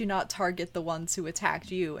why would you not target the ones who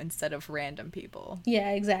attacked you instead of random people? Yeah,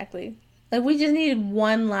 exactly. Like, we just needed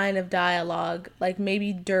one line of dialogue, like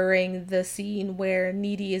maybe during the scene where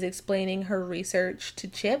Needy is explaining her research to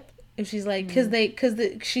Chip. If she's like,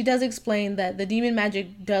 she does explain that the demon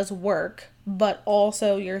magic does work, but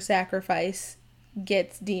also your sacrifice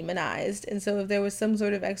gets demonized. And so if there was some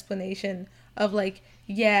sort of explanation of like,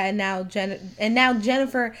 yeah, and now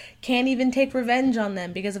Jennifer can't even take revenge on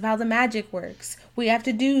them because of how the magic works. We have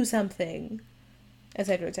to do something,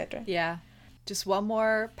 etc., etc. Yeah. Just one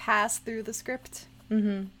more pass through the script.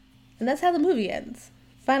 And that's how the movie ends.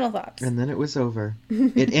 Final thoughts. And then it was over.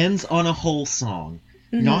 It ends on a whole song.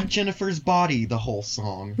 Not Jennifer's Body, the whole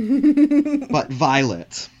song, but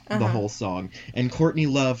Violet, the whole song. And Courtney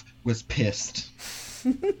Love was pissed.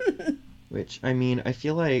 Which, I mean, I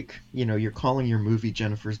feel like, you know, you're calling your movie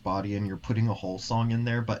Jennifer's Body and you're putting a whole song in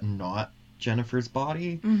there, but not Jennifer's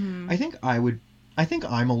Body. I think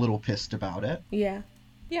I'm a little pissed about it. Yeah.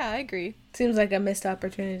 Yeah, I agree. Seems like a missed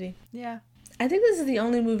opportunity. Yeah. I think this is the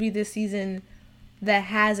only movie this season that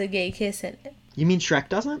has a gay kiss in it. You mean Shrek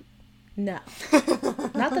doesn't? No.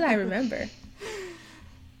 Not that I remember.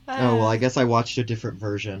 Oh, well, I guess I watched a different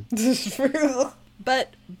version.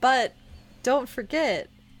 But don't forget,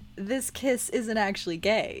 this kiss isn't actually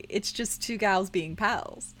gay. It's just two gals being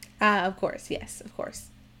pals. Of course. Yes, of course.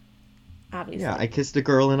 Obviously. Yeah, I kissed a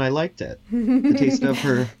girl and I liked it. The taste of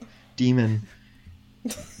her demon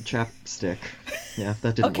chapstick. Yeah,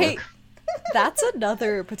 that didn't work. That's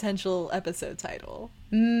another potential episode title.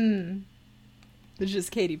 It's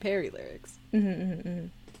just Katy Perry lyrics.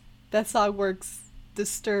 That song works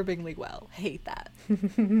disturbingly well. Hate that.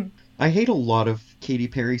 I hate a lot of Katy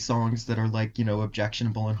Perry songs that are like, you know,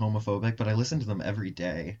 objectionable and homophobic, but I listen to them every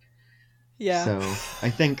day. Yeah. So I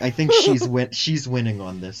think she's winning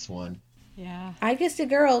on this one. Yeah. I Kissed a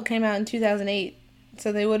Girl came out in 2008,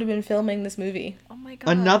 so they would have been filming this movie. Oh my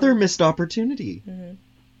god. Another missed opportunity.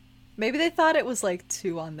 Maybe they thought it was like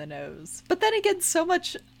too on the nose. But then again, so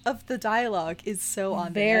much of the dialogue is so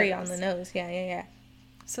on the nose. Very on the nose. Yeah.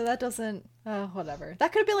 So that doesn't... whatever.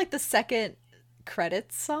 That could have been like the second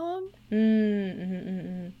credits song.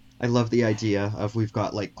 I love the idea of we've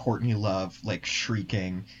got like Courtney Love like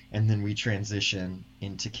shrieking and then we transition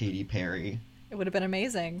into Katy Perry. It would have been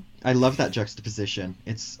amazing. I love that juxtaposition.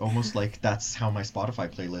 It's almost like that's how my Spotify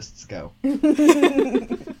playlists go.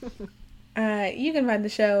 You can find the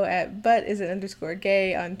show at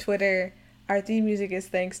 @butisn't_gay on Twitter. Our theme music is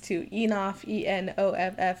thanks to Enoff,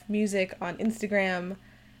 ENOFF Music on Instagram.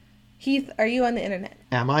 Heath, are you on the internet?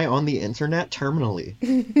 Am I on the internet terminally?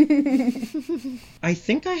 I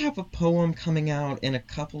think I have a poem coming out in a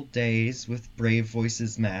couple days with Brave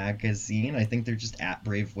Voices Magazine. I think they're just at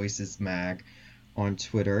Brave Voices Mag on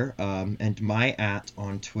Twitter. And my @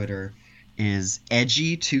 on Twitter is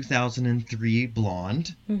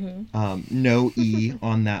edgy2003blonde. No E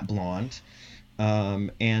on that blonde.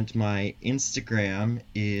 And my Instagram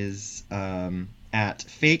is at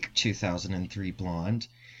fake2003blonde.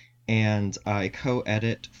 And I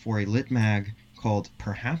co-edit for a lit mag called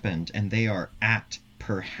Perhappened, and they are at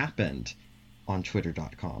Perhappened on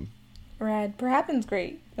twitter.com. Rad. Perhappened's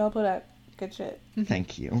great. Y'all put out good shit.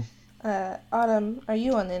 Thank you. Autumn, are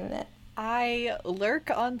you on the internet? I lurk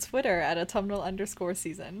on Twitter at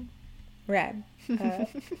autumnal_season. Rad.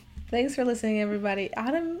 Thanks for listening, everybody.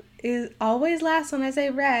 Autumn is always last when I say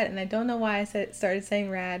rad, and I don't know why I started saying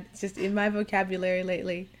rad. It's just in my vocabulary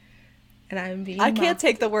lately. And I can't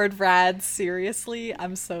take the word rad seriously.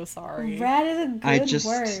 I'm so sorry. Rad is a good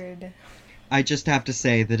word. I just have to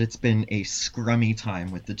say that it's been a scrummy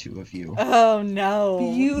time with the two of you. Oh,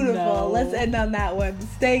 no. Beautiful. No. Let's end on that one.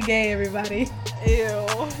 Stay gay, everybody. Ew.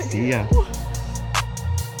 See ya.